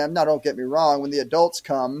chrome gym. Now, don't get me wrong. When the adults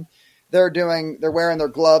come, they're wearing their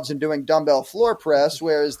gloves and doing dumbbell floor press,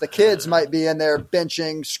 whereas the kids might be in there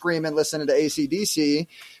benching, screaming, listening to AC/DC.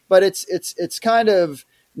 But it's kind of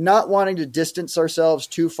not wanting to distance ourselves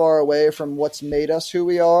too far away from what's made us who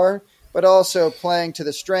we are, but also playing to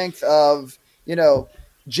the strength of,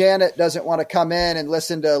 Janet doesn't want to come in and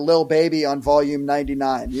listen to Lil Baby on volume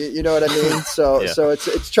 99. You know what I mean? So, Yeah. So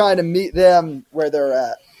it's trying to meet them where they're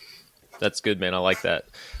at. That's good, man. I like that.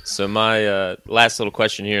 So my last little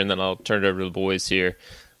question here, and then I'll turn it over to the boys here.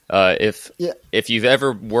 If you've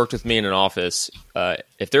ever worked with me in an office,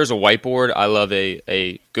 if there's a whiteboard, I love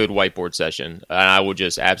a good whiteboard session. And I will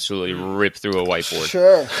just absolutely rip through a whiteboard.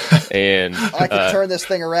 Sure. And I can turn this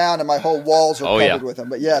thing around and my whole walls are covered with them.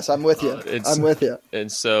 But yes, I'm with you. I'm with you.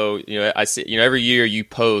 And so, I see, every year you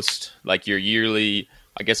post like your yearly,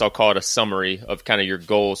 I guess I'll call it a summary of kind of your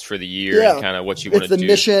goals for the year and kind of what you want to do. It's the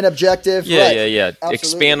mission, objective. Yeah, right. yeah. Absolutely.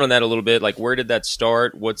 Expand on that a little bit. Like, where did that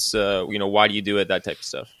start? What's, why do you do it? That type of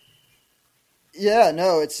stuff. Yeah,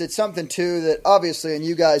 no, it's something too that obviously, and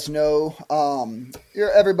you guys know,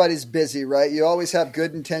 everybody's busy, right? You always have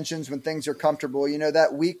good intentions when things are comfortable.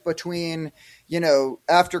 That week between,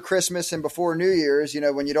 after Christmas and before New Year's,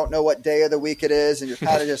 when you don't know what day of the week it is and you're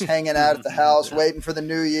kind of just hanging out at the house waiting for the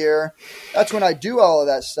new year. That's when I do all of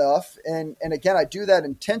that stuff. And again, I do that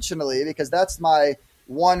intentionally because that's my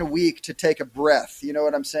 1 week to take a breath. You know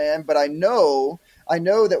what I'm saying? But I know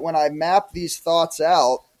that when I map these thoughts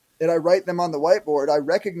out, and I write them on the whiteboard, I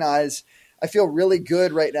recognize I feel really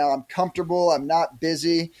good right now. I'm comfortable. I'm not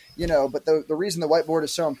busy, but the reason the whiteboard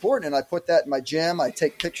is so important, and I put that in my gym, I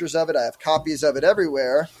take pictures of it, I have copies of it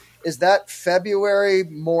everywhere, is that February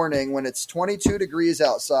morning when it's 22 degrees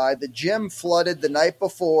outside, the gym flooded the night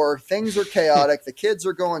before, things are chaotic, the kids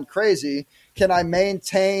are going crazy. Can I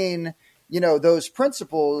maintain, those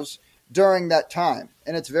principles during that time?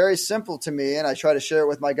 And it's very simple to me, and I try to share it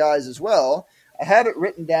with my guys as well. I have it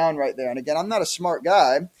written down right there. And again, I'm not a smart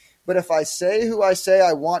guy, but if I say who I say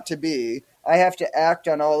I want to be, I have to act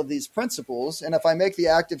on all of these principles. And if I make the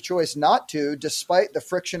active choice not to, despite the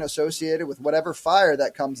friction associated with whatever fire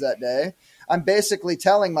that comes that day, I'm basically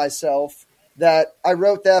telling myself that I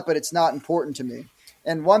wrote that, but it's not important to me.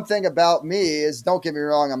 And one thing about me is, don't get me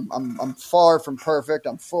wrong, I'm far from perfect.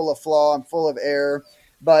 I'm full of flaw. I'm full of error.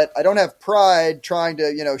 But I don't have pride trying to,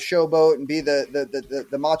 showboat and be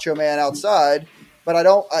the macho man outside. But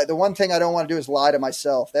the one thing I don't want to do is lie to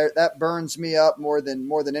myself. That burns me up more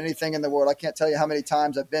than anything in the world. I can't tell you how many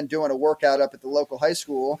times I've been doing a workout up at the local high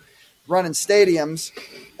school, running stadiums,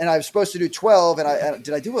 and I was supposed to do 12, and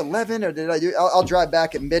did I do 11 or did I do? I'll drive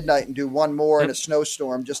back at midnight and do one more in a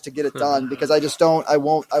snowstorm just to get it done because I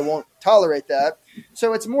won't tolerate that.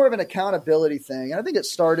 So it's more of an accountability thing, and I think it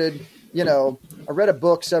started. I read a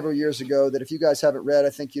book several years ago that if you guys haven't read, I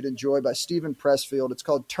think you'd enjoy, by Stephen Pressfield. It's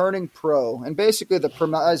called Turning Pro. And basically the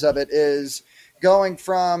premise of it is going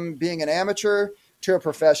from being an amateur to a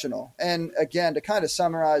professional. And again, to kind of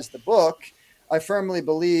summarize the book, I firmly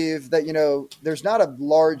believe that, there's not a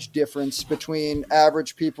large difference between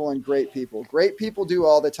average people and great people. Great people do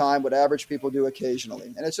all the time what average people do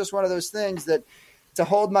occasionally. And it's just one of those things that to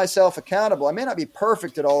hold myself accountable, I may not be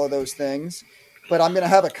perfect at all of those things, but I'm going to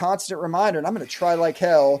have a constant reminder, and I'm going to try like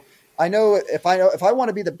hell. I know if I want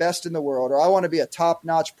to be the best in the world, or I want to be a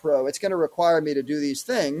top-notch pro, it's going to require me to do these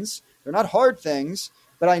things. They're not hard things,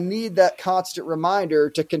 but I need that constant reminder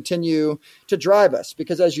to continue to drive us.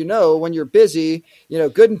 Because as you know, when you're busy,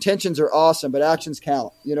 good intentions are awesome, but actions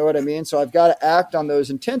count. You know what I mean? So I've got to act on those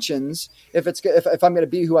intentions if I'm going to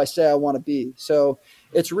be who I say I want to be. So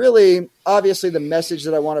it's really obviously the message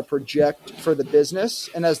that I want to project for the business.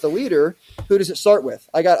 And as the leader, who does it start with?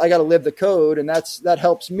 I got to live the code. And that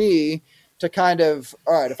helps me to kind of,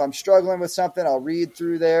 all right, if I'm struggling with something, I'll read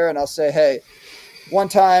through there and I'll say, hey, one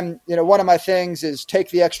time, one of my things is take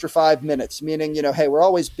the extra 5 minutes, meaning, hey, we're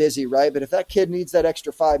always busy, right? But if that kid needs that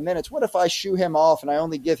extra 5 minutes, what if I shoo him off and I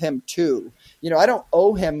only give him 2? I don't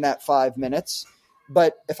owe him that 5 minutes.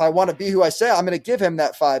 But if I want to be who I say, I'm going to give him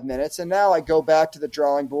that 5 minutes. And now I go back to the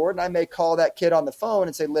drawing board and I may call that kid on the phone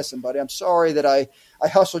and say, listen, buddy, I'm sorry that I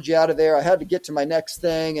hustled you out of there. I had to get to my next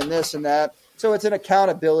thing and this and that. So it's an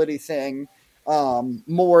accountability thing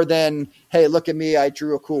more than, hey, look at me, I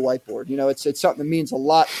drew a cool whiteboard. It's something that means a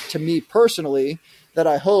lot to me personally that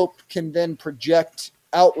I hope can then project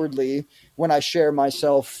outwardly when I share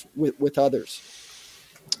myself with others.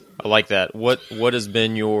 I like that. What has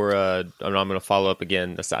been your? I'm going to follow up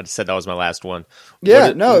again. I said that was my last one.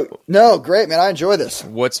 Yeah, no, great, man. I enjoy this.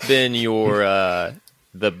 What's been your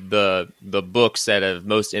the books that have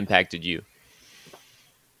most impacted you?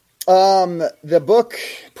 The book,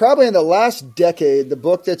 probably in the last decade, the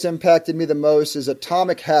book that's impacted me the most is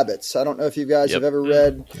Atomic Habits. I don't know if you guys have ever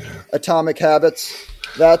read Atomic Habits.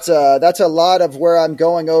 That's a lot of where I'm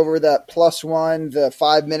going over that +1, the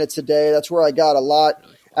 5 minutes a day. That's where I got a lot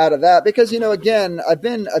out of that because, again, I've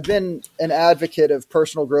been an advocate of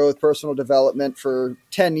personal growth, personal development for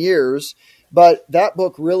 10 years, but that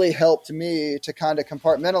book really helped me to kind of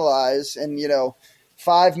compartmentalize and,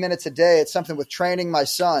 5 minutes a day. It's something with training my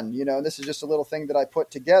son, and this is just a little thing that I put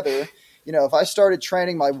together. If I started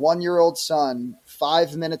training my 1-year-old son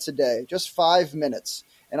 5 minutes a day, just 5 minutes,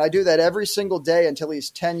 and I do that every single day until he's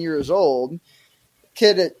 10 years old,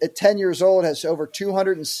 kid at 10 years old has over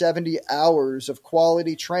 270 hours of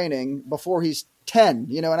quality training before he's 10,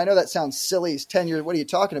 and I know that sounds silly. He's 10 years. What are you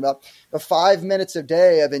talking about? But 5 minutes a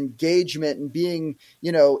day of engagement and being,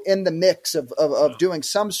 in the mix of doing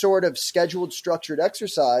some sort of scheduled, structured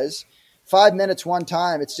exercise, 5 minutes one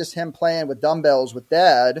time, it's just him playing with dumbbells with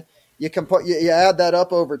dad. You add that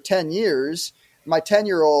up over 10 years. My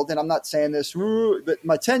 10-year-old, and I'm not saying this, but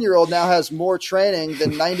my 10-year-old now has more training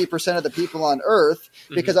than 90% of the people on earth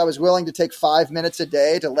because I was willing to take 5 minutes a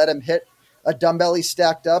day to let him hit a dumbbell he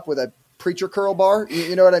stacked up with a preacher curl bar.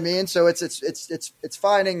 You know what I mean? So it's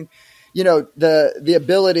finding, the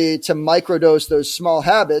ability to microdose those small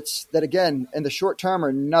habits that, again, in the short term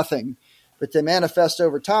are nothing, but they manifest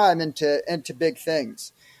over time into big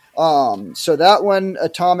things. So that one,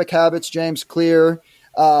 Atomic Habits, James Clear.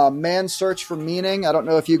 Man's Search for Meaning. I don't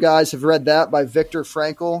know if you guys have read that by Viktor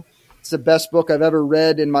Frankl. It's the best book I've ever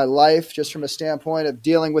read in my life, just from a standpoint of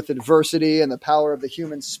dealing with adversity and the power of the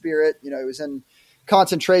human spirit. He was in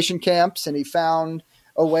concentration camps and he found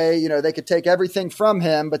a way, they could take everything from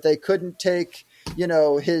him, but they couldn't take,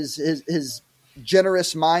 his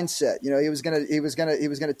generous mindset. He was going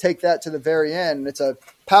to take that to the very end. It's a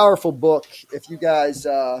powerful book. If you guys,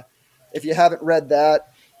 if you haven't read that.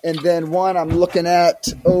 And then one I'm looking at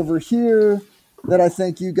over here that I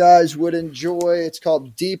think you guys would enjoy. It's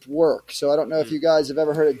called Deep Work. So I don't know if you guys have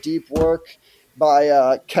ever heard of Deep Work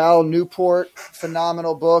by Cal Newport.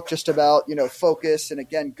 Phenomenal book just about, focus and,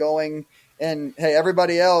 again, going and, hey,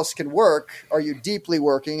 everybody else can work. Are you deeply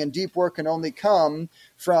working? And deep work can only come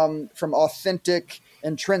from authentic,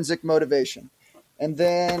 intrinsic motivation. And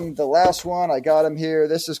then the last one, I got him here.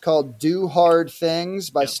 This is called Do Hard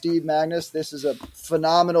Things by Steve Magnus. This is a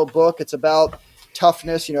phenomenal book. It's about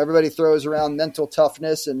toughness. Everybody throws around mental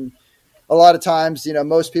toughness. And a lot of times,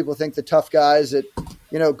 most people think the tough guys at,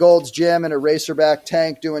 Gold's Gym and a racerback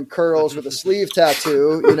tank doing curls with a sleeve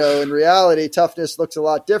tattoo. In reality, toughness looks a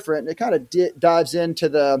lot different. And it kind of dives into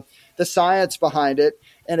the science behind it.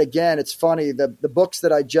 And again, it's funny, the books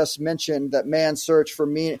that I just mentioned, that Man's Search for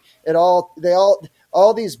Meaning,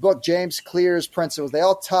 all these books, James Clear's principles, they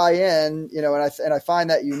all tie in, and I find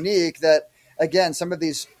that unique that, again, some of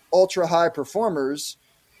these ultra high performers,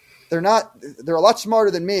 they're a lot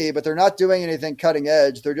smarter than me, but they're not doing anything cutting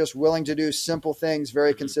edge. They're just willing to do simple things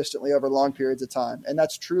very consistently over long periods of time. And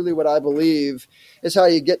that's truly what I believe is how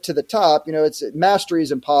you get to the top. Mastery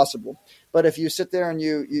is impossible. But if you sit there and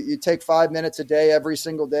you take 5 minutes a day, every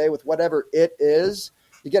single day with whatever it is,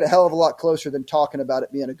 you get a hell of a lot closer than talking about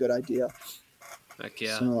it being a good idea. Heck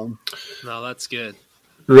yeah. So, No, that's good.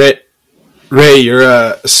 Ray, you're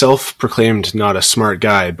a self-proclaimed not a smart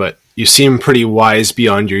guy, but you seem pretty wise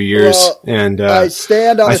beyond your years. Well, and I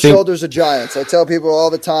stand on the shoulders of giants. I tell people all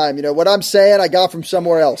the time, what I'm saying I got from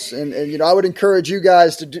somewhere else. And I would encourage you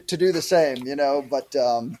guys to do the same, but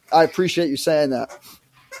I appreciate you saying that.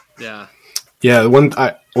 Yeah. Yeah, one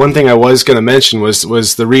thing I was going to mention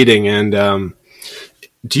was the reading. And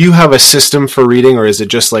do you have a system for reading, or is it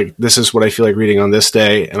just like, this is what I feel like reading on this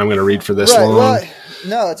day, and I'm going to read for this long? Well,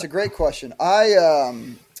 no, it's a great question. I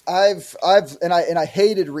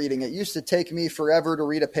hated reading. It used to take me forever to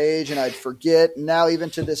read a page, and I'd forget. And now,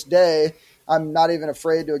 even to this day, I'm not even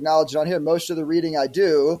afraid to acknowledge it on here. Most of the reading I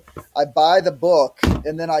do, I buy the book,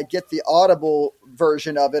 and then I get the Audible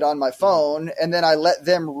version of it on my phone, and then I let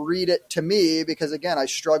them read it to me because, again, I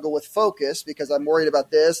struggle with focus because I'm worried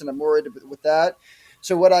about this and I'm worried with that.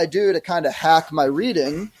 So what I do to kind of hack my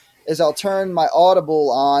reading is I'll turn my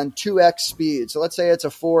Audible on 2x speed. So let's say it's a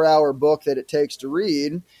 4-hour book that it takes to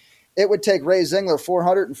read. It would take Ray Zingler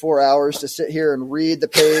 404 hours to sit here and read the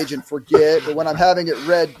page and forget. But when I'm having it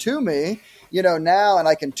read to me, now, and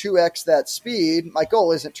I can 2x that speed, my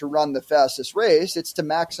goal isn't to run the fastest race. It's to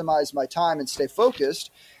maximize my time and stay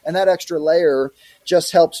focused. And that extra layer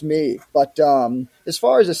just helps me. But as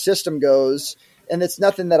far as a system goes, and it's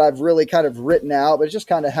nothing that I've really kind of written out, but it's just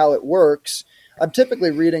kind of how it works. I'm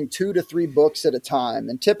typically reading 2 to 3 books at a time.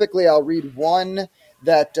 And typically I'll read one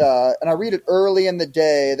that, and I read it early in the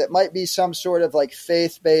day, that might be some sort of like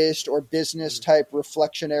faith-based or business type,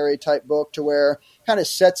 reflectionary type book, to where kind of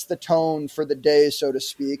sets the tone for the day, so to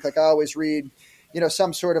speak. Like I always read,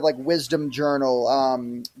 some sort of like wisdom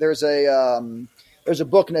journal. There's a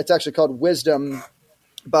book, and it's actually called Wisdom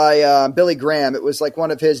by Billy Graham. It was like one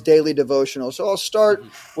of his daily devotionals. So I'll start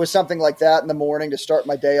with something like that in the morning to start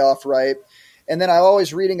my day off right. And then I'm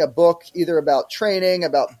always reading a book either about training,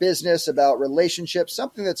 about business, about relationships,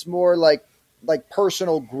 something that's more like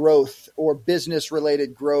personal growth or business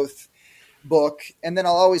related growth book. And then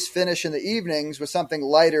I'll always finish in the evenings with something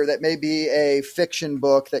lighter that may be a fiction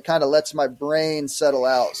book that kind of lets my brain settle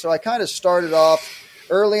out. So I kind of started off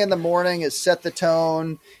early in the morning, is set the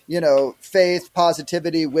tone, faith,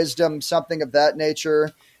 positivity, wisdom, something of that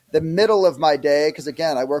nature. The middle of my day, because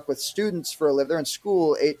again, I work with students for a living. They're in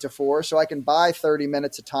school 8 to 4, so I can buy 30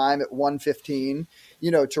 minutes of time at 1:15,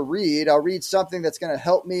 to read. I'll read something that's going to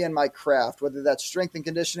help me in my craft, whether that's strength and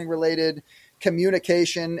conditioning related,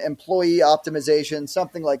 communication, employee optimization,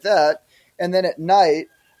 something like that. And then at night,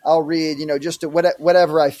 I'll read, just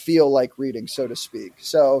whatever I feel like reading, so to speak.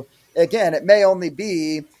 So again, it may only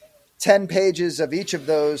be 10 pages of each of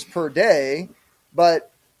those per day, but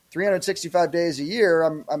 365 days a year,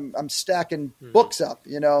 I'm stacking books up,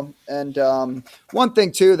 And one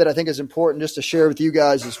thing too that I think is important just to share with you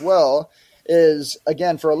guys as well is,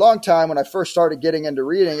 again, for a long time when I first started getting into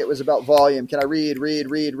reading, it was about volume. Can I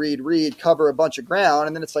read, cover a bunch of ground?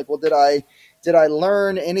 And then it's like, well, did I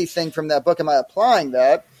learn anything from that book? Am I applying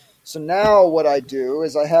that? So now what I do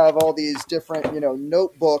is I have all these different,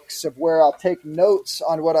 notebooks of where I'll take notes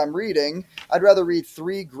on what I'm reading. I'd rather read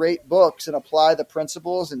 3 great books and apply the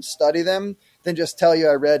principles and study them than just tell you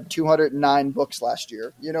I read 209 books last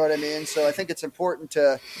year. You know what I mean? So I think it's important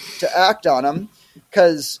to act on them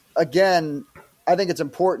because, again, I think it's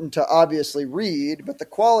important to obviously read, but the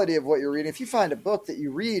quality of what you're reading, if you find a book that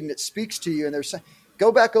you read and it speaks to you and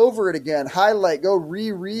go back over it again, highlight, go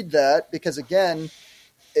reread that, because again,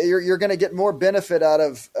 you're going to get more benefit out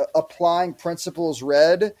of applying principles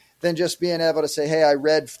read than just being able to say, hey, I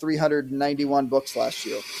read 391 books last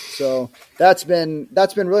year. So that's been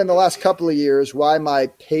really in the last couple of years why my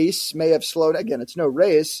pace may have slowed. Again, it's no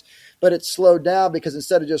race, but it's slowed down because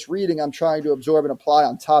instead of just reading, I'm trying to absorb and apply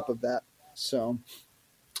on top of that. So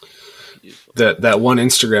that one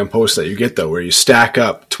Instagram post that you get though, where you stack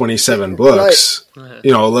up 27 books, Right.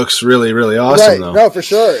 It looks really, really awesome though. No, for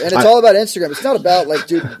sure. And it's all about Instagram. It's not about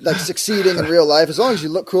succeeding in real life. As long as you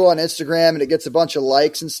look cool on Instagram and it gets a bunch of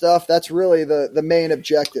likes and stuff, that's really the main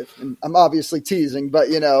objective. And I'm obviously teasing, but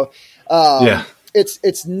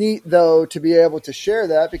it's neat though to be able to share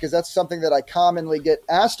that, because that's something that I commonly get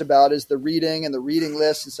asked about is the reading and the reading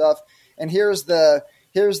list and stuff. And here's the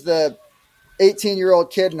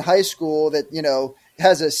 18-year-old kid in high school that,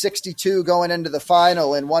 has a 62 going into the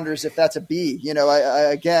final and wonders if that's a B.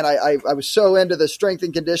 I was so into the strength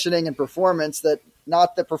and conditioning and performance that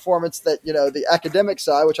not the performance that, the academic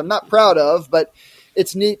side, which I'm not proud of, but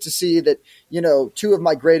it's neat to see that, 2 of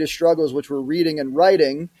my greatest struggles, which were reading and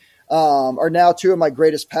writing, are now 2 of my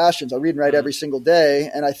greatest passions. I read and write every single day.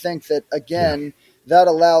 And I think that, again, that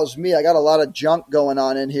allows me, I got a lot of junk going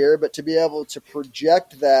on in here, but to be able to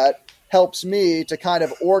project that helps me to kind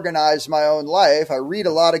of organize my own life. I read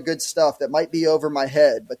a lot of good stuff that might be over my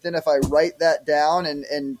head, but then if I write that down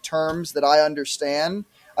in terms that I understand,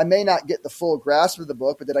 I may not get the full grasp of the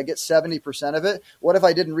book, but did I get 70% of it? What if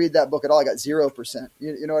I didn't read that book at all? I got 0%.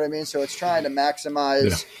 You know what I mean? So it's trying to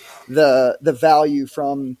maximize the value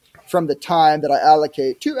from the time that I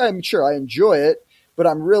allocate to. I'm sure I enjoy it, but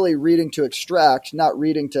I'm really reading to extract, not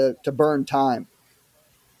reading to burn time.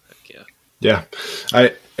 Yeah.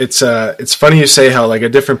 It's funny you say how like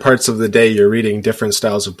at different parts of the day you're reading different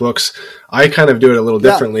styles of books. I kind of do it a little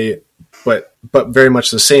differently, but very much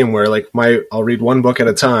the same, where like I'll read one book at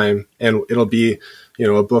a time, and it'll be,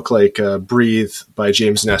 a book like Breathe by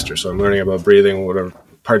James Nestor. So I'm learning about breathing, whatever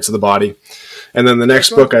parts of the body. And then the next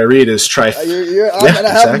book I read is I'm going to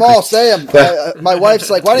have them all say them. My wife's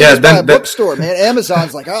like, why don't you just buy a bookstore, man?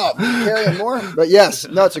 Amazon's like, oh, carrying more. But yes,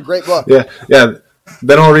 no, it's a great book. Yeah.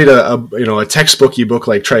 Then I'll read a textbooky book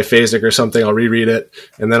like Triphasic or something. I'll reread it,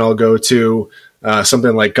 and then I'll go to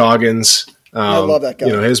something like Goggins. I love that guy.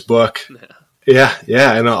 His book. Yeah,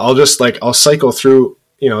 and I'll just I'll cycle through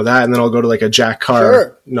that, and then I'll go to like a Jack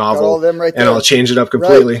Carr novel, all of them right there. And I'll change it up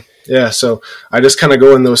completely. Right. Yeah, so I just kind of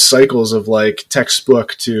go in those cycles of like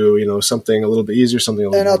textbook to something a little bit easier, something a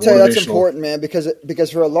little. And I'll tell you that's important, man,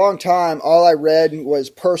 because for a long time all I read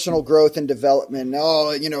was personal growth and development.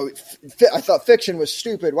 I thought fiction was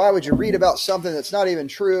stupid. Why would you read about something that's not even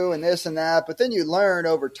true and this and that? But then you learn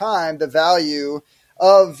over time the value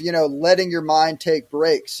of letting your mind take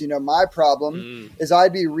breaks. My problem is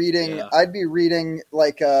I'd be reading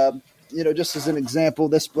like just as an example,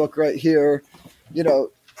 this book right here,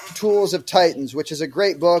 Tools of Titans, which is a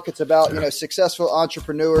great book. It's about successful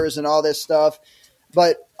entrepreneurs and all this stuff.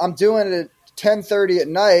 But I'm doing it at 10:30 at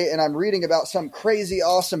night, and I'm reading about some crazy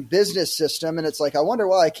awesome business system, and it's like I wonder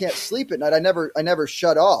why I can't sleep at night. I never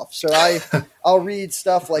shut off. So I'll read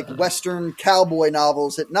stuff like Western cowboy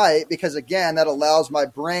novels at night because again that allows my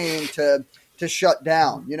brain to shut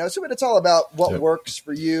down. So it's all about what works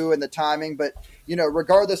for you and the timing. But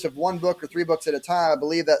regardless of one book or three books at a time, I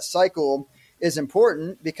believe that cycle is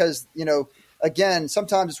important because, again,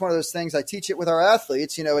 sometimes it's one of those things I teach it with our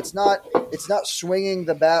athletes. It's not swinging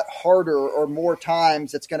the bat harder or more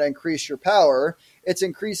times that's going to increase your power. It's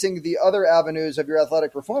increasing the other avenues of your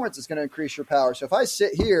athletic performance that's going to increase your power. So if I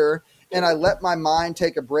sit here and I let my mind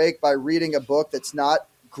take a break by reading a book that's not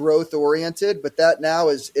growth oriented, but that now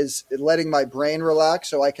is letting my brain relax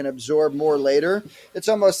so I can absorb more later, it's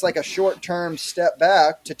almost like a short-term step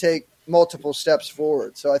back to take multiple steps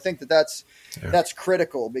forward. So I think that's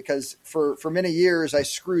critical because for many years I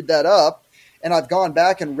screwed that up, and I've gone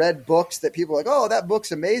back and read books that people are like, oh, that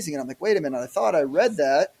book's amazing. And I'm like, wait a minute, I thought I read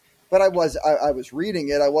that, but I was reading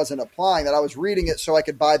it. I wasn't applying that. I was reading it so I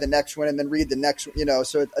could buy the next one and then read the next one,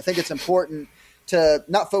 so I think it's important to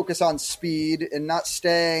not focus on speed and not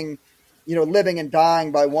staying, living and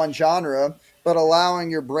dying by one genre, but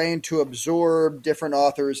allowing your brain to absorb different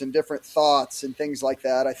authors and different thoughts and things like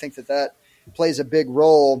that. I think that plays a big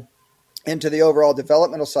role into the overall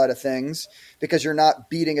developmental side of things because you're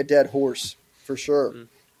not beating a dead horse for sure.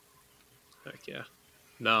 Heck yeah.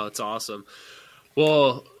 No, it's awesome.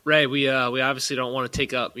 Well, Ray, we obviously don't want to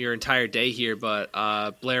take up your entire day here, but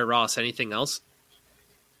Blair, Ross, anything else?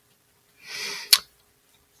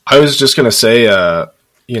 I was just going to say,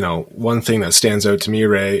 one thing that stands out to me,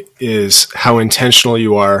 Ray, is how intentional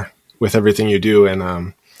you are with everything you do. And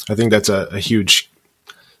I think that's a huge,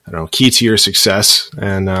 key to your success,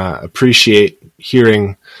 and appreciate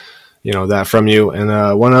hearing, that from you.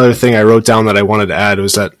 And one other thing I wrote down that I wanted to add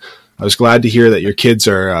was that I was glad to hear that your kids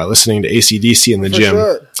are listening to AC/DC in the gym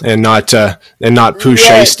and not Pooh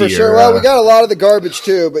Shiesty. For sure. Well, we got a lot of the garbage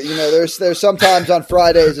too, but there's sometimes on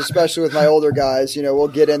Fridays, especially with my older guys, we'll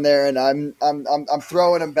get in there and I'm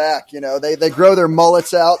throwing them back. They grow their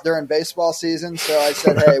mullets out during baseball season, so I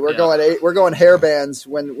said, hey, we're going hair bands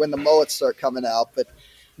when the mullets start coming out. But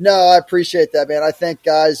no, I appreciate that, man. I think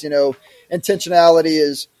guys, intentionality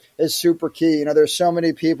is super key. There's so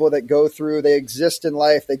many people that they exist in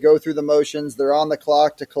life. They go through the motions. They're on the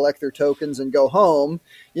clock to collect their tokens and go home.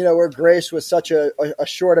 We're graced with such a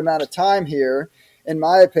short amount of time here. In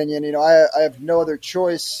my opinion, I have no other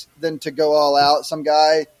choice than to go all out. Some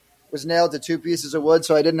guy was nailed to 2 pieces of wood,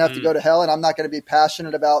 so I didn't have to go to hell. And I'm not going to be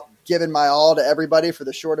passionate about giving my all to everybody for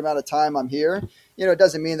the short amount of time I'm here. It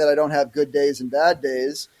doesn't mean that I don't have good days and bad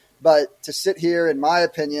days. But to sit here, in my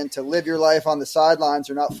opinion, to live your life on the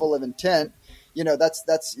sidelines or not full of intent,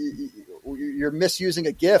 that's you're misusing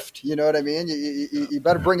a gift. You know what I mean? You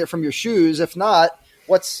better bring it from your shoes. If not,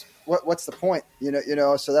 what's the point?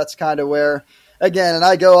 So that's kind of where, again, and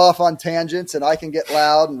I go off on tangents and I can get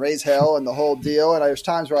loud and raise hell and the whole deal. And there's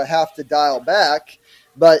times where I have to dial back,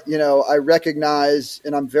 but I recognize,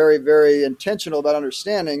 and I'm very, very intentional about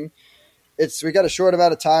understanding. We got a short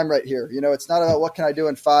amount of time right here. It's not about what can I do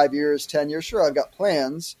in 5 years, 10 years. Sure, I've got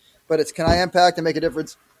plans, but it's can I impact and make a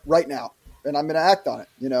difference right now? And I'm going to act on it,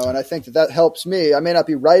 and I think that helps me. I may not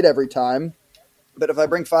be right every time, but if I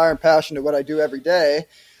bring fire and passion to what I do every day,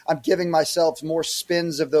 I'm giving myself more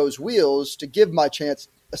spins of those wheels to give myself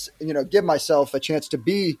a chance to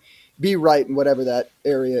be right in whatever that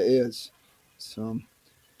area is. So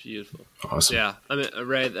beautiful. Awesome. Yeah. I mean,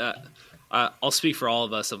 Ray, I'll speak for all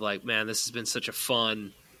of us of like, man, this has been such a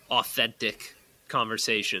fun, authentic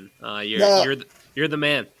conversation. You're the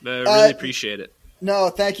man. I really appreciate it. No,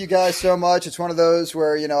 thank you guys so much. It's one of those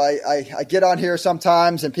where, I get on here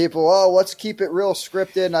sometimes and people, let's keep it real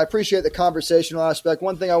scripted. And I appreciate the conversational aspect.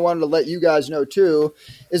 One thing I wanted to let you guys know too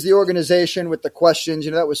is the organization with the questions.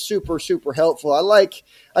 That was super, super helpful.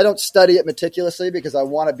 I don't study it meticulously because I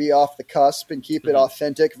want to be off the cusp and keep it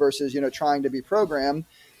authentic versus, trying to be programmed.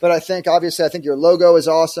 But I think your logo is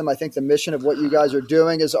awesome. I think the mission of what you guys are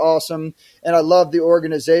doing is awesome. And I love the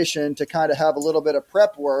organization to kind of have a little bit of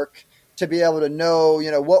prep work to be able to know,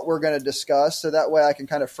 what we're going to discuss. So that way I can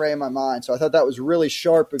kind of frame my mind. So I thought that was really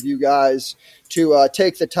sharp of you guys to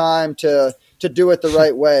take the time to do it the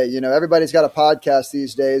right way. Everybody's got a podcast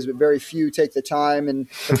these days, but very few take the time and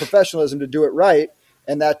the professionalism to do it right.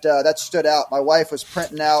 And that stood out. My wife was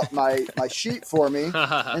printing out my sheet for me,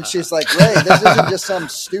 and she's like, "Ray, this isn't just some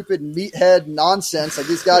stupid meathead nonsense. Like,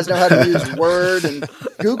 these guys know how to use Word and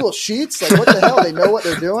Google Sheets. Like, what the hell? They know what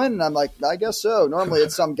they're doing." And I'm like, "I guess so." Normally,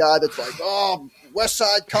 it's some guy that's like, "Oh, West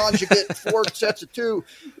Side conjugate, 4 sets of 2."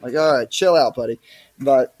 Like, all right, chill out, buddy.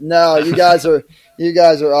 But no, you guys are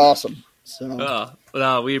awesome. So.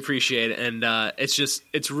 No, we appreciate it, and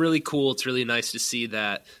it's really cool. It's really nice to see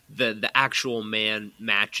that the actual man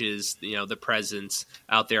matches, the presence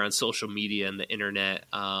out there on social media and the internet.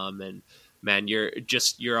 And man, your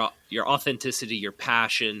authenticity, your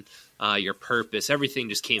passion, your purpose, everything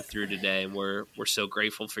just came through today, and we're so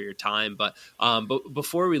grateful for your time. But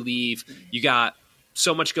before we leave, you got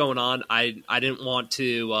so much going on. I didn't want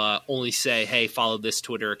to only say, hey, follow this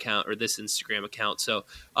Twitter account or this Instagram account. So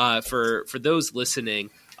for those listening,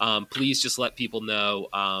 please just let people know,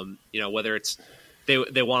 whether it's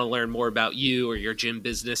they want to learn more about you or your gym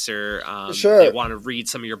business, or sure, they want to read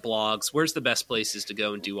some of your blogs. Where's the best places to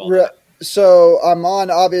go and do all that? So I'm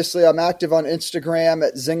active on Instagram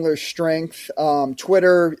at Zingler Strength.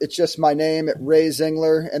 Twitter, it's just my name at Ray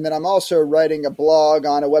Zingler. And then I'm also writing a blog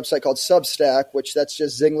on a website called Substack, which that's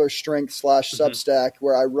just Zingler Strength /Substack,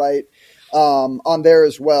 where I write on there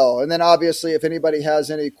as well. And then obviously if anybody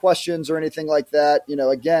has any questions or anything like that,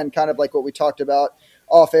 again, kind of like what we talked about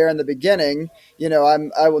off air in the beginning,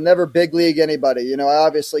 I will never big league anybody. I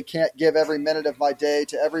obviously can't give every minute of my day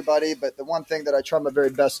to everybody, but the one thing that I try my very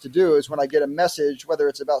best to do is when I get a message, whether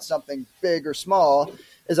it's about something big or small,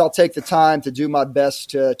 is I'll take the time to do my best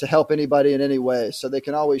to help anybody in any way. So they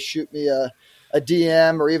can always shoot me a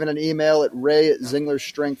DM or even an email at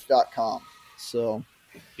ray@zinglerstrength.com. So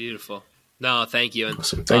beautiful. No, thank you. And,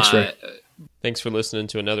 awesome. Thanks, Ray. Thanks for listening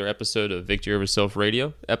to another episode of Victory Over Self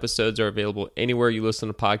Radio. Episodes are available anywhere you listen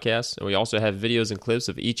to podcasts, and we also have videos and clips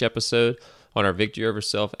of each episode on our Victory Over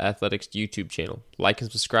Self Athletics YouTube channel. Like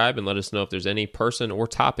and subscribe, and let us know if there's any person or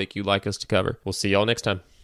topic you'd like us to cover. We'll see y'all next time.